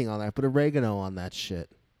put anything on that. I put oregano on that shit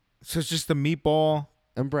So it's just the meatball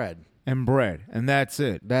and bread. and bread, and that's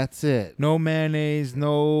it. That's it. No mayonnaise,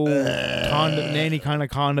 no any kind of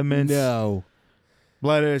condiments. No.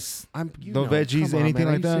 Lettuce. No veggies, come on, anything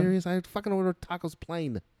man. like Are you that? serious? I fucking ordered tacos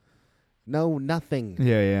plain. No, nothing.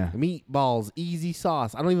 Yeah. Meatballs, easy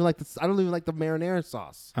sauce. I don't even like the marinara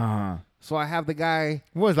sauce. Uh-huh. So I have the guy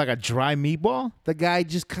What is it, like a dry meatball?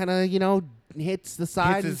 just kind of, hits the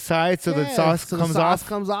side. Hits the side so the Yeah, sauce so comes the sauce off?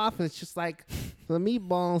 comes off, and it's just like the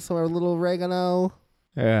meatball, so a little oregano.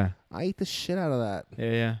 Yeah. I eat the shit out of that.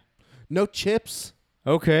 Yeah. No chips.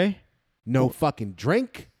 Okay. No fucking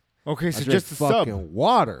drink. Okay, I so drink just a sub. fucking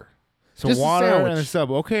water. So just a water and a sandwich.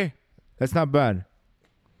 sub. Okay. That's not bad.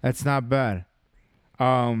 That's not bad.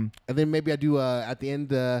 And then maybe I do at the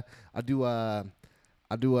end I do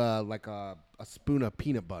like a spoon of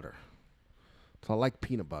peanut butter. So I like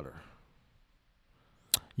peanut butter.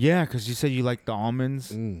 Yeah, because you said you like the almonds.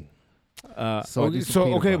 So I do some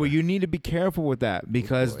peanut okay, butter. well you need to be careful with that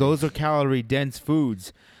because boy. those are calorie dense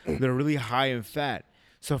foods. They're really high in fat.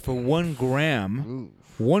 So for 1 gram,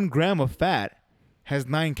 1 gram of fat has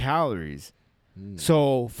 9 calories.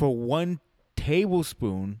 So for 1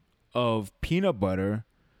 tablespoon of peanut butter,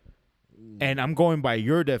 and I'm going by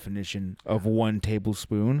your definition of 1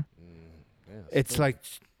 tablespoon, it's like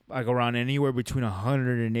around anywhere between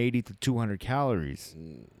 180 to 200 calories.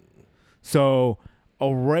 So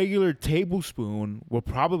a regular tablespoon will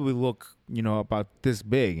probably look, about this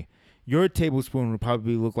big. Your tablespoon would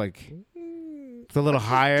probably look like it's a little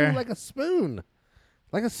higher. Do like a spoon.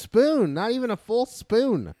 Like a spoon, not even a full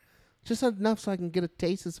spoon. Just enough so I can get a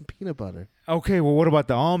taste of some peanut butter. Okay, well, what about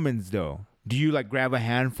the almonds, though? Do you, grab a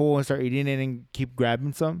handful and start eating it and keep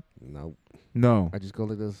grabbing some? Nope. No. I just go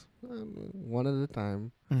like this, one at a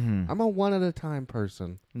time. Mm-hmm. I'm a one at a time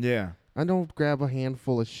person. Yeah. I don't grab a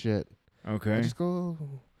handful of shit. Okay. I just go,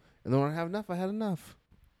 and then when I have enough, I had enough.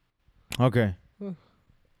 Okay. Huh.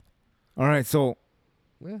 All right, so,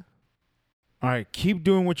 Yeah. all right, keep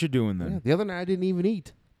doing what you're doing Yeah. then. The other night I didn't even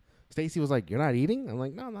eat. Stacy was like, "You're not eating?" I'm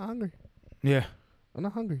like, "No, I'm not hungry. Yeah. I'm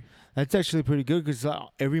not hungry." That's actually pretty good because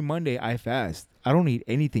every Monday I fast. I don't eat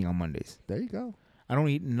anything on Mondays. There you go. I don't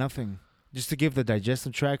eat nothing. Just to give the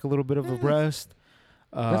digestive tract a little bit of a rest.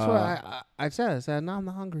 That's what I said. I said, "No, I'm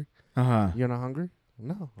not hungry." Uh-huh. You're not hungry?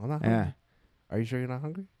 No, I'm not hungry. Yeah. Are you sure you're not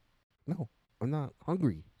hungry? No, I'm not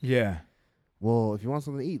hungry. Yeah. Well, if you want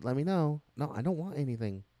something to eat, let me know. No, I don't want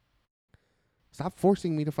anything. Stop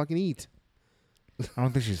forcing me to fucking eat. I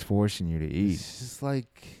don't think she's forcing you to eat. It's just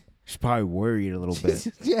like, She's probably worried a little bit.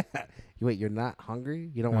 yeah. Wait, you're not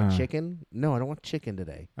hungry? You don't want Uh. chicken? No, I don't want chicken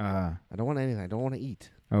today. I don't want anything. I don't want to eat.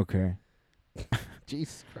 Okay.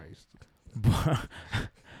 Jesus Christ. But,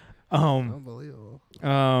 Unbelievable.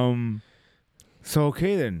 So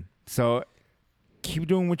okay then. So keep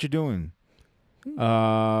doing what you're doing.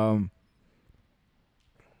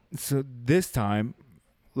 So this time,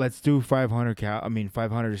 let's do 500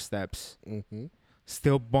 steps. Mm-hmm.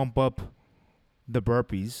 Still bump up the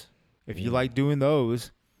burpees. If you like doing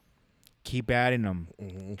those, keep adding them.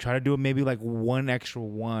 Mm-hmm. Try to do it maybe like one extra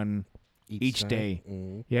one each day.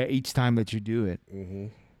 Mm-hmm. Yeah, each time that you do it. Mm-hmm.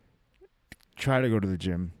 Try to go to the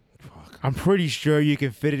gym. Fuck. I'm pretty sure you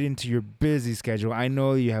can fit it into your busy schedule. I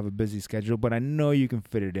know you have a busy schedule, but I know you can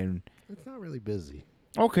fit it in. It's not really busy.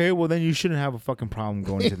 Okay, well then you shouldn't have a fucking problem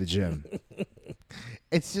going to the gym.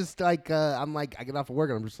 It's just like I'm like I get off of work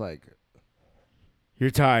and I'm just like You're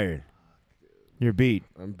tired. You're beat.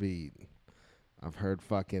 I'm beat. I've heard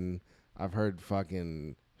fucking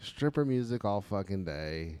stripper music all fucking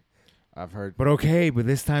day. I've heard But okay, but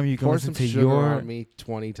this time you can pour listen some to sugar your on me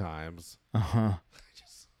 20 times. Uh-huh.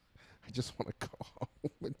 I just want to go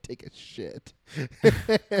home and take a shit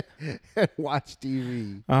and watch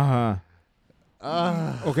TV. Uh-huh.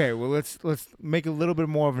 Okay, well let's make a little bit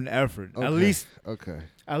more of an effort. Okay.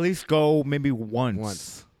 At least go maybe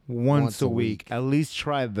once a week. At least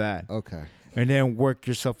try that. Okay. And then work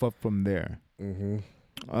yourself up from there. Mm-hmm.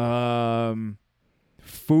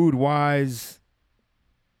 Food wise,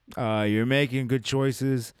 you're making good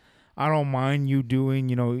choices. I don't mind you doing,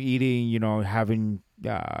 eating, having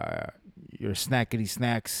your snackety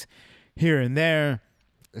snacks here and there.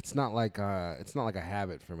 It's not like a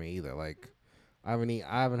habit for me either. Like I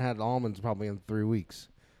haven't had almonds probably in 3 weeks.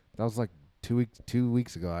 That was like 2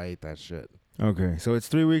 weeks ago I ate that shit. Okay, so it's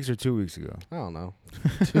 3 weeks or 2 weeks ago? I don't know.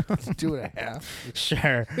 2.5.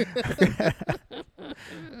 Sure.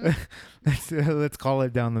 Let's call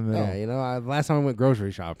it down the middle. Yeah, last time I went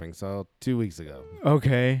grocery shopping, so 2 weeks ago.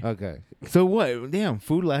 Okay. Okay. So what? Damn,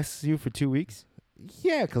 food lasts you for 2 weeks?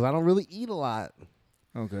 Yeah, because I don't really eat a lot.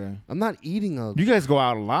 Okay. I'm not eating a... You guys go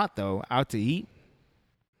out a lot, though. Out to eat?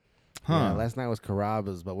 Huh. Yeah, last night was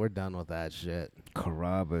Carrabba's, but we're done with that shit.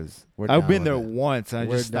 Carrabba's. We're I've done been with there it. once. I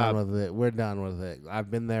We're just stopped. done with it. We're done with it. I've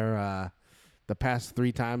been there the past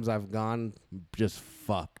 3 times I've gone, just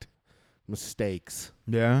fucked. Mistakes.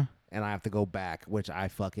 Yeah? And I have to go back, which I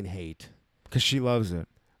fucking hate. Because she loves it.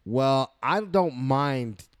 Well, I don't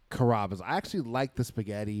mind Carrabba's. I actually like the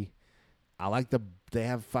spaghetti. I like they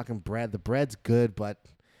have fucking bread. The bread's good, but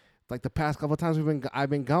like the past couple of times I've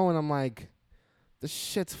been going, I'm like, this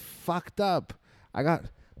shit's fucked up.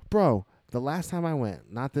 Bro, the last time I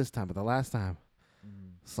went, not this time, but the last time,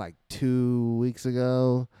 it's like 2 weeks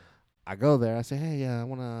ago. I go there. I say, hey, I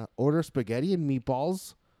want to order spaghetti and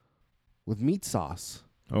meatballs with meat sauce.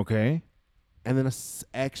 Okay. And then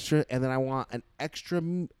and then I want an extra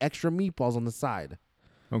meatballs on the side.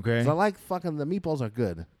 Okay. 'Cause I like fucking the meatballs are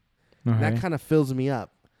good. Okay. And that kind of fills me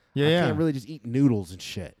up. Yeah, I yeah. can't really just eat noodles and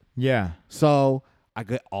shit. Yeah. So I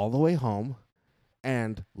get all the way home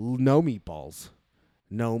and no meatballs.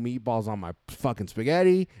 No meatballs on my fucking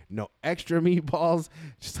spaghetti. No extra meatballs.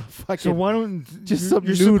 Just a fucking... So why don't... Just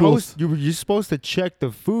you're some noodles. You're supposed to check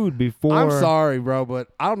the food before... I'm sorry, bro, but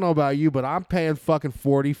I don't know about you, but I'm paying fucking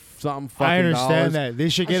 40-something fucking I understand dollars. that. They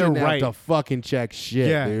should I get it shouldn't right. have to fucking check shit,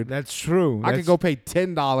 yeah, dude. that's true. I could go pay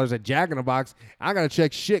 $10 at Jack in the Box. I gotta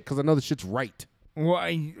check shit because I know the shit's right. Well,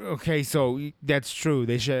 okay, so that's true.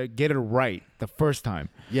 They should get it right the first time.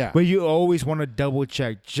 Yeah. But you always want to double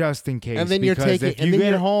check just in case. And then you're because taking- if and you then get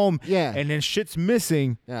you're- home Yeah. and then shit's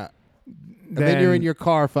missing, Yeah. And then you're in your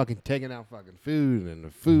car fucking taking out fucking food and the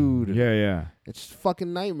food. And Yeah. It's just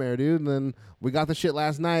fucking nightmare, dude. And then we got the shit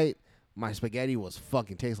last night. My spaghetti was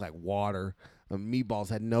fucking tastes like water. The meatballs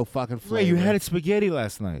had no fucking flavor. Wait, you had spaghetti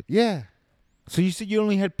last night. Yeah. So you said you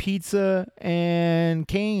only had pizza and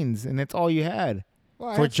Cane's, and that's all you had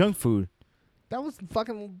Well, for junk food. that was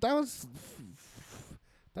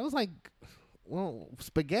like, well,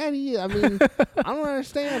 spaghetti. I mean, I don't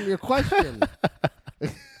understand your question.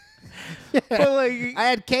 Yeah. But like, I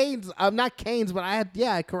had Cane's. I'm not Cane's, but I had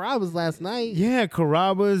Carrabba's last night. yeah,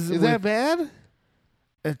 Carrabba's. Is that bad?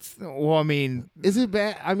 It's well, I mean, Is it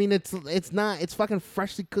bad? I mean, it's not. It's fucking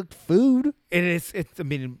freshly cooked food. it is. I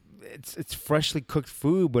mean, it's freshly cooked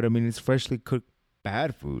food, but I mean, it's freshly cooked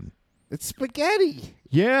bad food. It's spaghetti.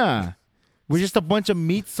 Yeah, with just a bunch of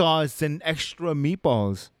meat sauce and extra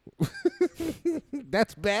meatballs.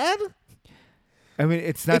 That's bad. I mean,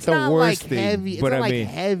 it's not It's the not worst like thing, heavy. It's but not I like mean,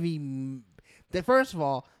 heavy. First of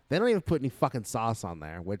all, they don't even put any fucking sauce on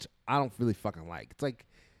there, which I don't really fucking like. It's like,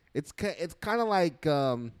 it's kind of like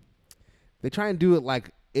they try and do it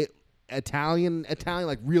like Italian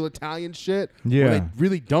like real Italian shit. Yeah. Where they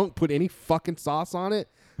really don't put any fucking sauce on it.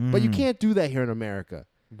 But you can't do that here in America.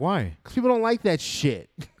 Why? Because people don't like that shit.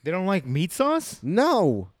 They don't like meat sauce?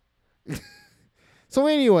 No. So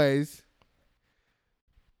anyways,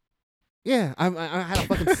 yeah, I had a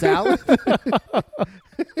fucking salad.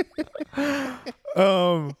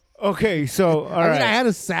 Okay, so all right. I had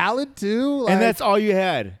a salad too. And that's all you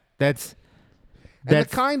had. That's the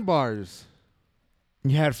kind bars.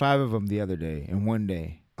 You had 5 of them the other day in one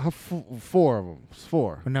day. 4 of them. It's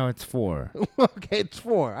 4. But now it's 4. Okay, it's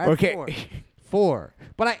 4. I had Okay. 4.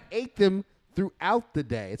 But I ate them throughout the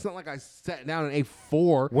day. It's not like I sat down and ate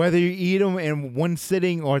 4. Whether you eat them in one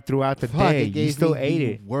sitting or throughout the day, you still ate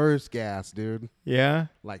it. Worst gas, dude. Yeah?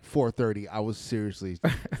 Like 4:30, I was seriously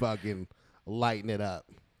fucking lighting it up.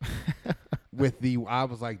 I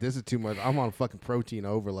was like, this is too much. I'm on fucking protein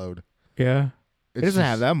overload. Yeah. It doesn't just-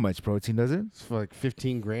 have that much protein, does it? It's for like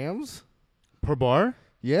 15 grams. Per bar?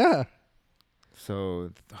 Yeah.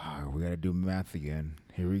 So we got to do math again.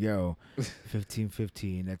 Here we go.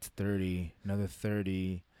 15, that's 30. Another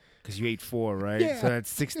 30. Because you ate 4, right? Yeah. So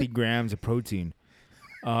that's 60 grams of protein.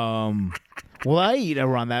 Well, I eat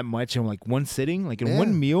around that much in like one sitting. Like in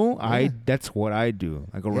one meal, that's what I do.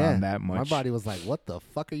 Like around that much. My body was like, what the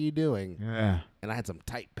fuck are you doing? Yeah. And I had some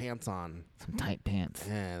tight pants on. Some tight pants.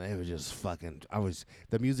 And they were just fucking,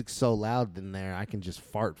 the music's so loud in there, I can just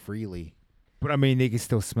fart freely. But I mean, they can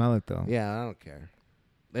still smell it though. Yeah, I don't care.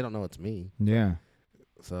 They don't know it's me. Yeah.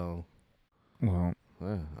 So, Well.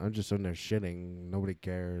 I'm just in there shitting. Nobody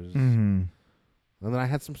cares. Mm-hmm. And then I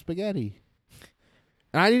had some spaghetti.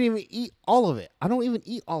 And I didn't even eat all of it. I don't even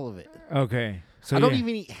eat all of it. Okay. So I don't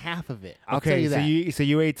even eat half of it. I'll tell you that. So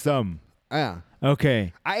you ate some. Yeah.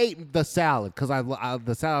 Okay. I ate the salad because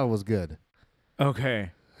the salad was good.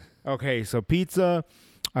 Okay. Okay. So pizza,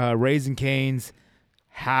 Raisin Canes,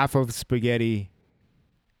 half of spaghetti,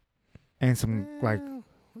 and some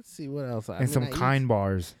Let's see what else. some kind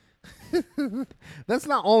bars. That's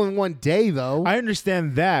not all in one day though. I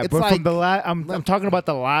understand that, It's but like- from the I'm talking about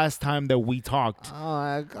the last time that we talked.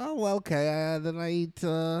 Oh, well, okay. Then I eat.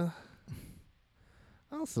 What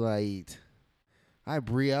else did I eat? I had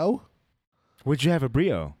brio. Would you have a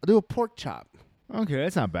brio? I do a pork chop. Okay,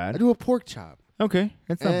 that's not I bad. do a pork chop. Okay,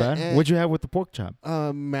 that's not bad. What'd you have with the pork chop?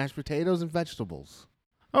 Mashed potatoes and vegetables.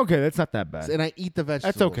 Okay, that's not that bad. And I eat the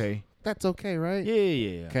vegetables. That's okay. That's okay, right?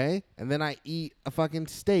 Yeah. Okay. And then I eat a fucking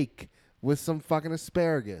steak with some fucking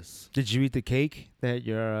asparagus. Did you eat the cake that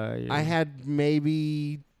you're? I had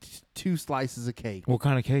maybe 2 slices of cake. What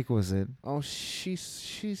kind of cake was it? Oh, she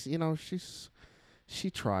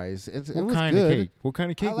tries. It What was kind good. of cake? What kind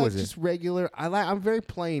of cake I like was it? just regular. I'm very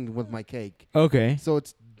plain with my cake. Okay, So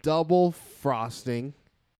it's double frosting.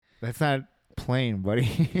 that's not plain,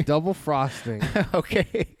 buddy. Double frosting.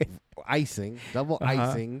 Okay. Icing. Double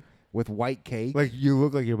icing with white cake. Like you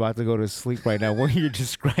look like you're about to go to sleep right now when you're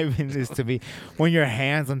describing this to me. When your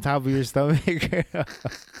hands on top of your stomach.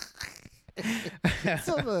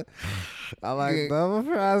 So I like double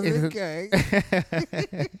frosting cake.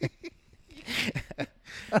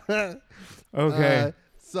 Okay.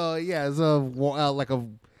 So yeah, it's like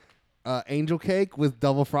a angel cake with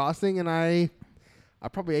double frosting, and I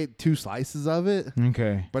probably ate 2 slices of it,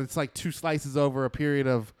 Okay. but it's like 2 slices over a period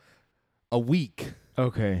of a week.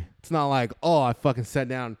 Okay. It's not like, oh, I fucking sat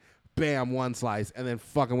down, bam, 1 slice, and then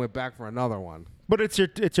fucking went back for another one. But it's your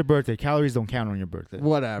birthday. Calories don't count on your birthday.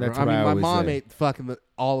 Whatever. That's I what mean, I my always mom say. ate fucking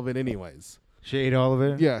all of it anyways. She ate all of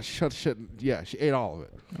it? Yeah, yeah, she ate all of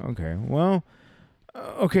it. Okay. Well,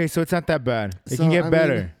 okay, so it's not that bad. It So, can get I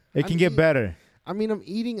better. mean, It can get better. I mean, I'm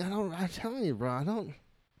eating. I'm telling you, bro.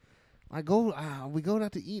 We go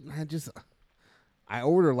out to eat, and I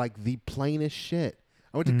order like the plainest shit.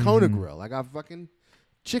 I went to Kona Grill. I got fucking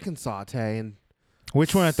chicken saute, and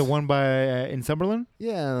Which one? At the one by in Summerlin?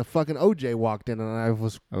 yeah, fucking OJ walked in, and I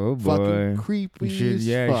was Oh boy. fucking creepy. You as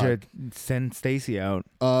you fuck. should send Stacy out.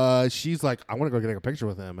 She's like, I want to go get a picture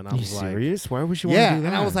with him, and I You was like, serious? Why would you want yeah, to do that?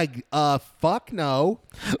 and I was like, fuck no.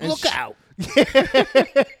 And look out.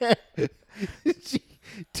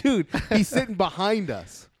 Dude, he's sitting behind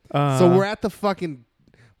us. Uh, So we're at the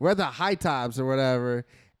high tops or whatever,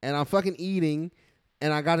 and I'm fucking eating,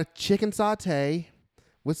 and I got a chicken saute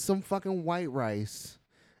with some fucking white rice,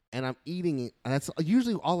 and I'm eating it. And that's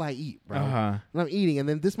usually all I eat, bro. Uh-huh. And I'm eating, and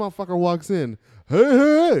then this motherfucker walks in,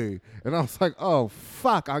 hey, and I was like, oh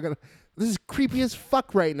fuck, this is creepy as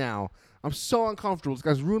fuck right now. I'm so uncomfortable. This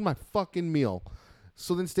guy's ruined my fucking meal.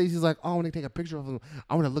 So then Stacy's like, oh, I want to take a picture of him.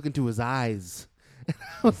 I want to look into his eyes. And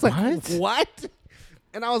I was like, what?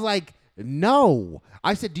 And I was like, no.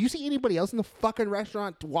 I said, do you see anybody else in the fucking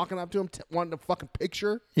restaurant walking up to him wanting a fucking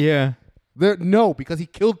picture? Yeah. No, because he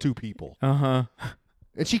killed 2 people. Uh-huh.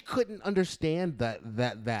 And she couldn't understand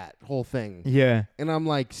that whole thing. Yeah. And I'm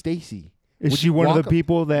like, Stacy, Is would she you one of walk the up-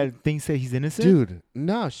 people that thinks that he's innocent? dude?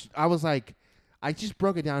 No, I was like, I just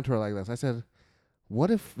broke it down to her like this. I said,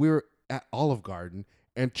 what if we were at Olive Garden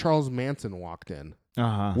and Charles Manson walked in?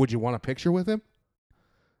 Uh-huh. Would you want a picture with him?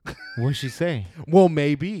 What'd she say? Well,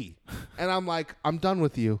 maybe. And I'm like, I'm done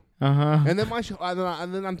with you. Uh-huh. And then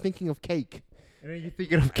and then I'm thinking of cake. And then you're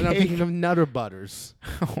thinking of And I'm thinking of Nutter Butters.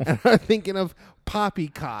 And I'm thinking of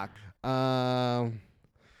poppycock.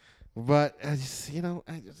 But I just,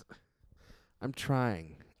 I'm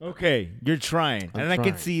trying. Okay, you're trying. I'm and I can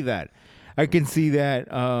trying. see that. I can see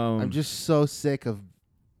that. I'm just so sick of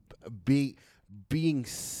being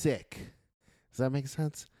sick. Does that make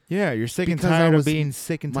sense? Yeah, you're sick and Because I tired of was- being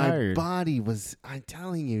sick and My tired. body was, I'm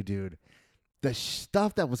telling you, dude, the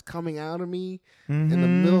stuff that was coming out of me Mhm. in the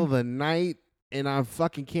middle of the night, and I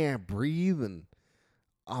fucking can't breathe, and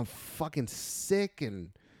I'm fucking sick, and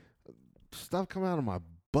stuff coming out of my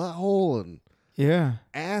butthole, and Yeah.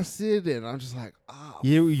 acid, and I'm just like, oh,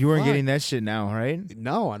 You weren't fuck. getting that shit now, right?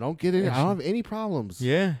 No, I don't get it. I don't have any problems.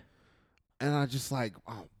 Yeah. And I just like,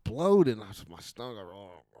 I'm bloated, and my stomach,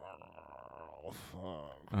 oh,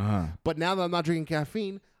 fuck. Uh-huh. But now that I'm not drinking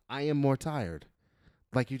caffeine, I am more tired.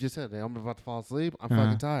 Like you just said, I'm about to fall asleep. I'm Uh-huh.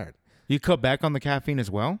 fucking tired. You cut back on the caffeine as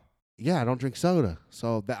well? Yeah, I don't drink soda.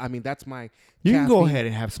 So that's my You can go caffeine. ahead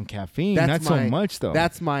and have some caffeine. That's Not so my- much though.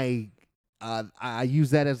 That's my I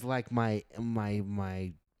use that as like my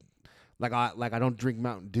like I don't drink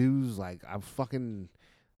Mountain Dews. Like I'm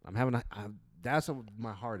having that's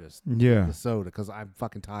my hardest. yeah. The soda, because I'm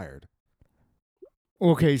fucking tired.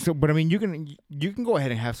 Okay, so but I mean you can go ahead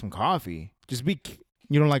and have some coffee.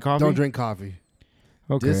 You don't like coffee? Don't drink coffee.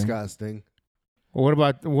 Okay. Disgusting. Well, what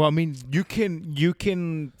about? Well, I mean, you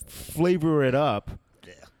can flavor it up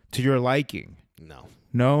to your liking. No.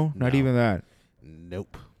 No, not No. even that.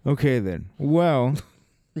 Nope. Okay then. Well,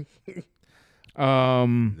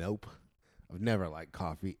 Nope. I've never liked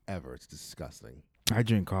coffee ever. It's disgusting. I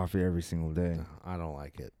drink coffee every single day. I don't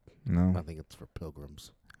like it. No. I think it's for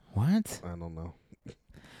pilgrims. What? I don't know.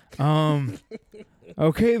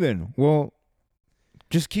 Okay then. Well,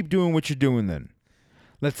 just keep doing what you're doing then.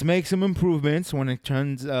 Let's make some improvements when it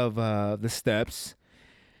terms of the steps,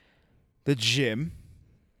 the gym,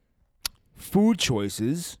 food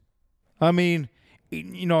choices. I mean,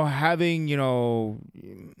 having,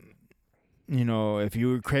 if you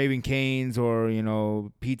were craving Cane's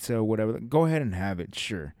or, pizza or whatever, go ahead and have it,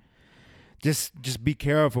 sure. Just be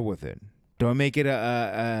careful with it. Don't make it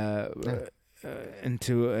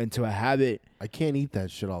into a habit. I can't eat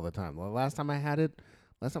that shit all the time. The last time I had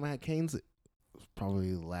Cane's, it was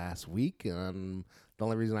probably last week. And the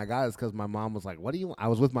only reason I got it is because my mom was like, "What do you?" I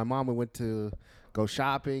was with my mom. We went to go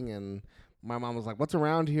shopping, and my mom was like, "What's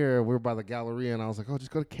around here?" We were by the Galleria, and I was like, "Oh, just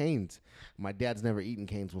go to Cane's." My dad's never eaten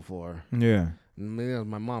Cane's before. Yeah. And maybe it was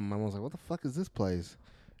my mom. My mom was like, "What the fuck is this place?"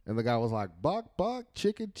 And the guy was like, "Buck,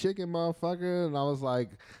 chicken, motherfucker." And I was like,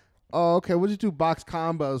 "Oh, okay. We'll just do box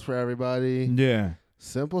combos for everybody. Yeah.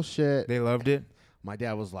 Simple shit." They loved it. My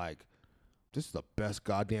dad was like, "This is the best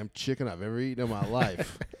goddamn chicken I've ever eaten in my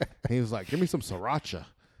life." And he was like, "Give me some sriracha."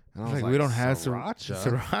 And I was We don't have sriracha.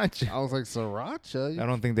 sriracha. I was like, "Sriracha? I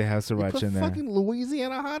don't think they have You sriracha put in there. fucking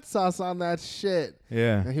Louisiana hot sauce on that shit."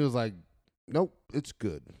 Yeah. And he was like, "Nope, it's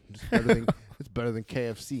good. It's better than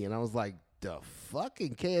KFC." And I was like, "The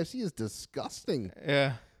fucking KFC is disgusting.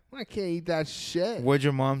 Yeah. I can't eat that shit." What'd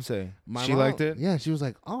your mom say? My She mom- liked it? Yeah, she was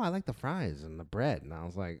like, "Oh, I like the fries and the bread." And I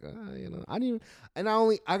was like, I didn't even, and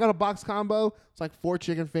I got a box combo. It's like 4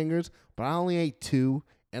 chicken fingers, but I only ate 2,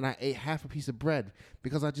 and I ate half a piece of bread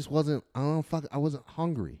because I just wasn't, I wasn't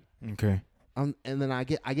hungry. Okay. And then I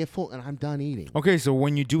get full, and I'm done eating. Okay, so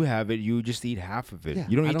when you do have it, you just eat half of it. Yeah,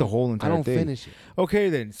 you don't I eat the whole entire I don't thing. finish it. Okay,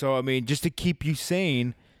 then. So, I mean, just to keep you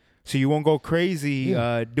sane, so you won't go crazy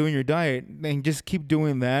doing your diet, then just keep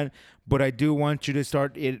doing that. But I do want you to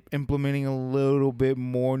start implementing a little bit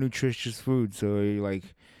more nutritious food. So, like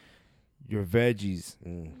your veggies.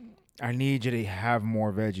 I need you to have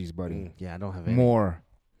more veggies, buddy. Yeah, I don't have any. More.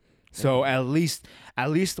 So at least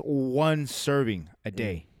 1 serving a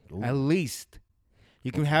day. Ooh. At least.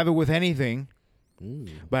 You can have it with anything, Mm.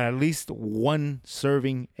 but at least 1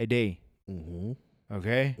 serving a day. Mm-hmm.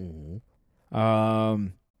 Okay? Mm-hmm.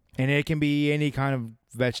 And it can be any kind of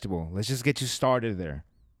vegetable. Let's just get you started there.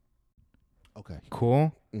 Okay.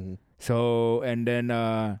 Cool? Mm-hmm. So, and then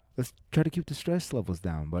let's try to keep the stress levels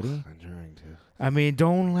down, buddy. I'm trying to. I mean,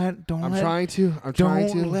 don't let I'm trying to.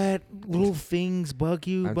 little things bug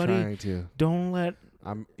you, I'm buddy. trying to. Don't let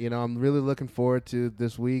I'm really looking forward to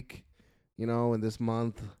this week, and this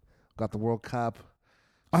month. Got the World Cup.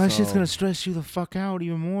 Oh, that shit's So, gonna stress you the fuck out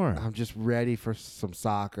even more. I'm just ready for some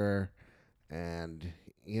soccer, and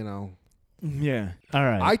Yeah. All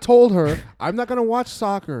right. I told her I'm not gonna watch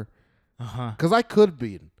soccer Uh-huh. because I could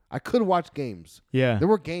be. I could watch games. Yeah. There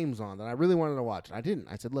were games on that I really wanted to watch. I didn't.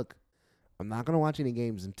 I said, look, I'm not gonna watch any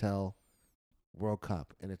games until World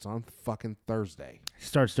Cup, and it's on fucking Thursday.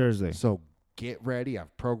 Starts Thursday. So get ready.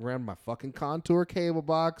 I've programmed my fucking Contour cable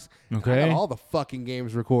box. Okay. I got all the fucking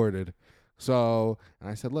games recorded. So, and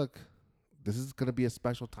I said, look, this is going to be a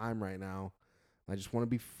special time right now. I just want to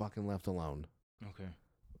be fucking left alone. Okay.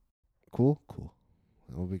 Cool? Cool.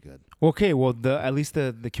 That will be good. Okay, well, at least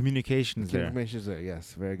the communication is there. Information's there.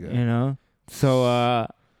 Yes, very good. You know? So,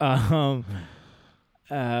 so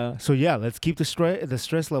yeah, let's keep the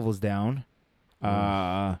stress levels down.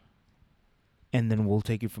 And then we'll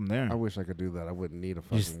take it from there. I wish I could do that. I wouldn't need a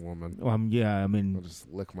fucking woman. Yeah, I I'll mean,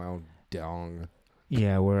 just lick my own dong.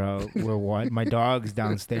 yeah, we're my dog's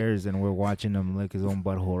downstairs and we're watching him lick his own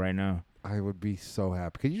butthole right now. I would be so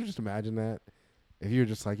happy. Could you just imagine that? If you were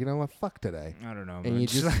just like, you know what, fuck today. I don't know. And man. you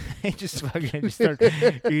just fucking just start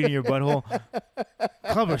eating your butthole.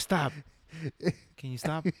 Clubber, stop. Can you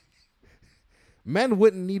stop? Men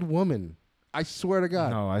wouldn't need women. I swear to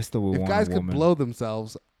God. No, I still would If want guys a could woman. blow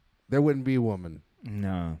themselves, there wouldn't be a woman.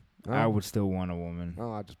 No, Oh. I would still want a woman.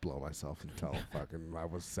 Oh, I'd just blow myself until fucking I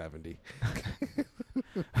was 70.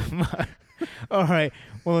 All right.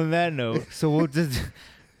 Well, on that note, so we'll just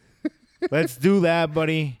let's do that,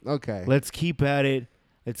 buddy. Okay. Let's keep at it.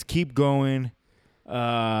 Let's keep going.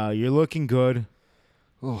 You're looking good.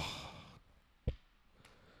 Oh.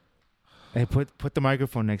 Hey, put the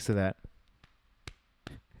microphone next to that.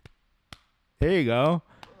 There you go.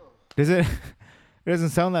 Does it? It doesn't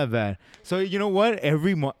sound that bad. So you know what?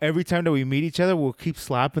 Every time that we meet each other, we'll keep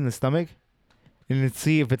slapping the stomach, and let's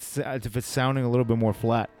see if it's sounding a little bit more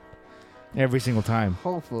flat. Every single time.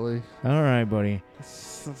 Hopefully. All right, buddy.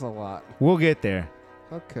 That's a lot. We'll get there.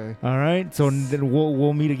 Okay. All right. So then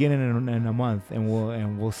we'll meet again in a month, and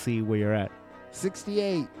we'll see where you're at.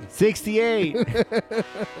 68. 68.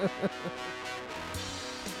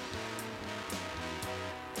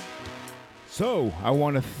 So I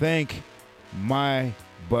want to thank my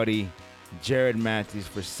buddy Jared Matthews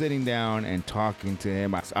for sitting down and talking to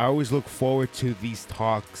him. I always look forward to these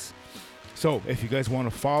talks. So if you guys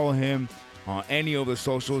want to follow him on any of the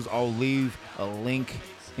socials, I'll leave a link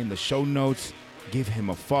in the show notes. Give him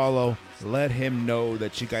a follow. Let him know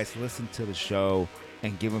that you guys listen to the show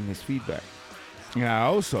and give him his feedback. And I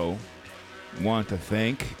also want to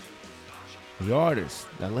thank the artists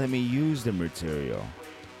that let me use the material.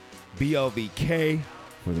 BLVK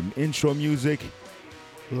for the intro music,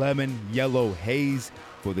 Lemon Yellow Haze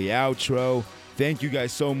for the outro. Thank you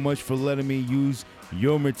guys so much for letting me use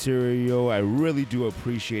your material. I really do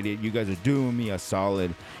appreciate it. You guys are doing me a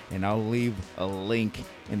solid, and I'll leave a link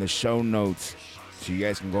in the show notes so you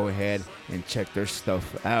guys can go ahead and check their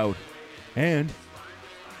stuff out. And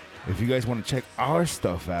if you guys want to check our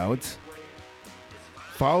stuff out,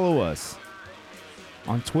 follow us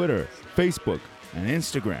on Twitter, Facebook, and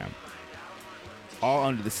Instagram. All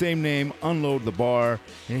under the same name, Unload the Bar.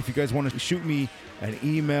 And if you guys want to shoot me an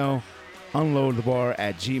email,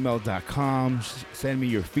 unloadthebar@gmail.com. Send me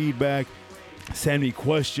your feedback. Send me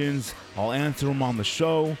questions. I'll answer them on the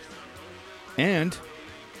show. And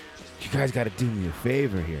you guys got to do me a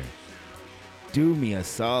favor here. Do me a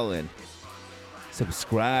solid.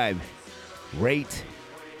 Subscribe, rate,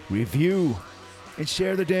 review, and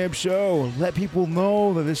share the damn show. Let people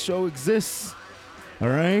know that this show exists. All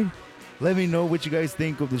right? Let me know what you guys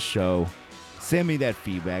think of the show. Send me that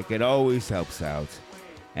feedback. It always helps out.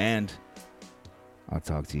 And I'll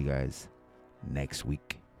talk to you guys next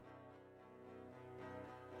week.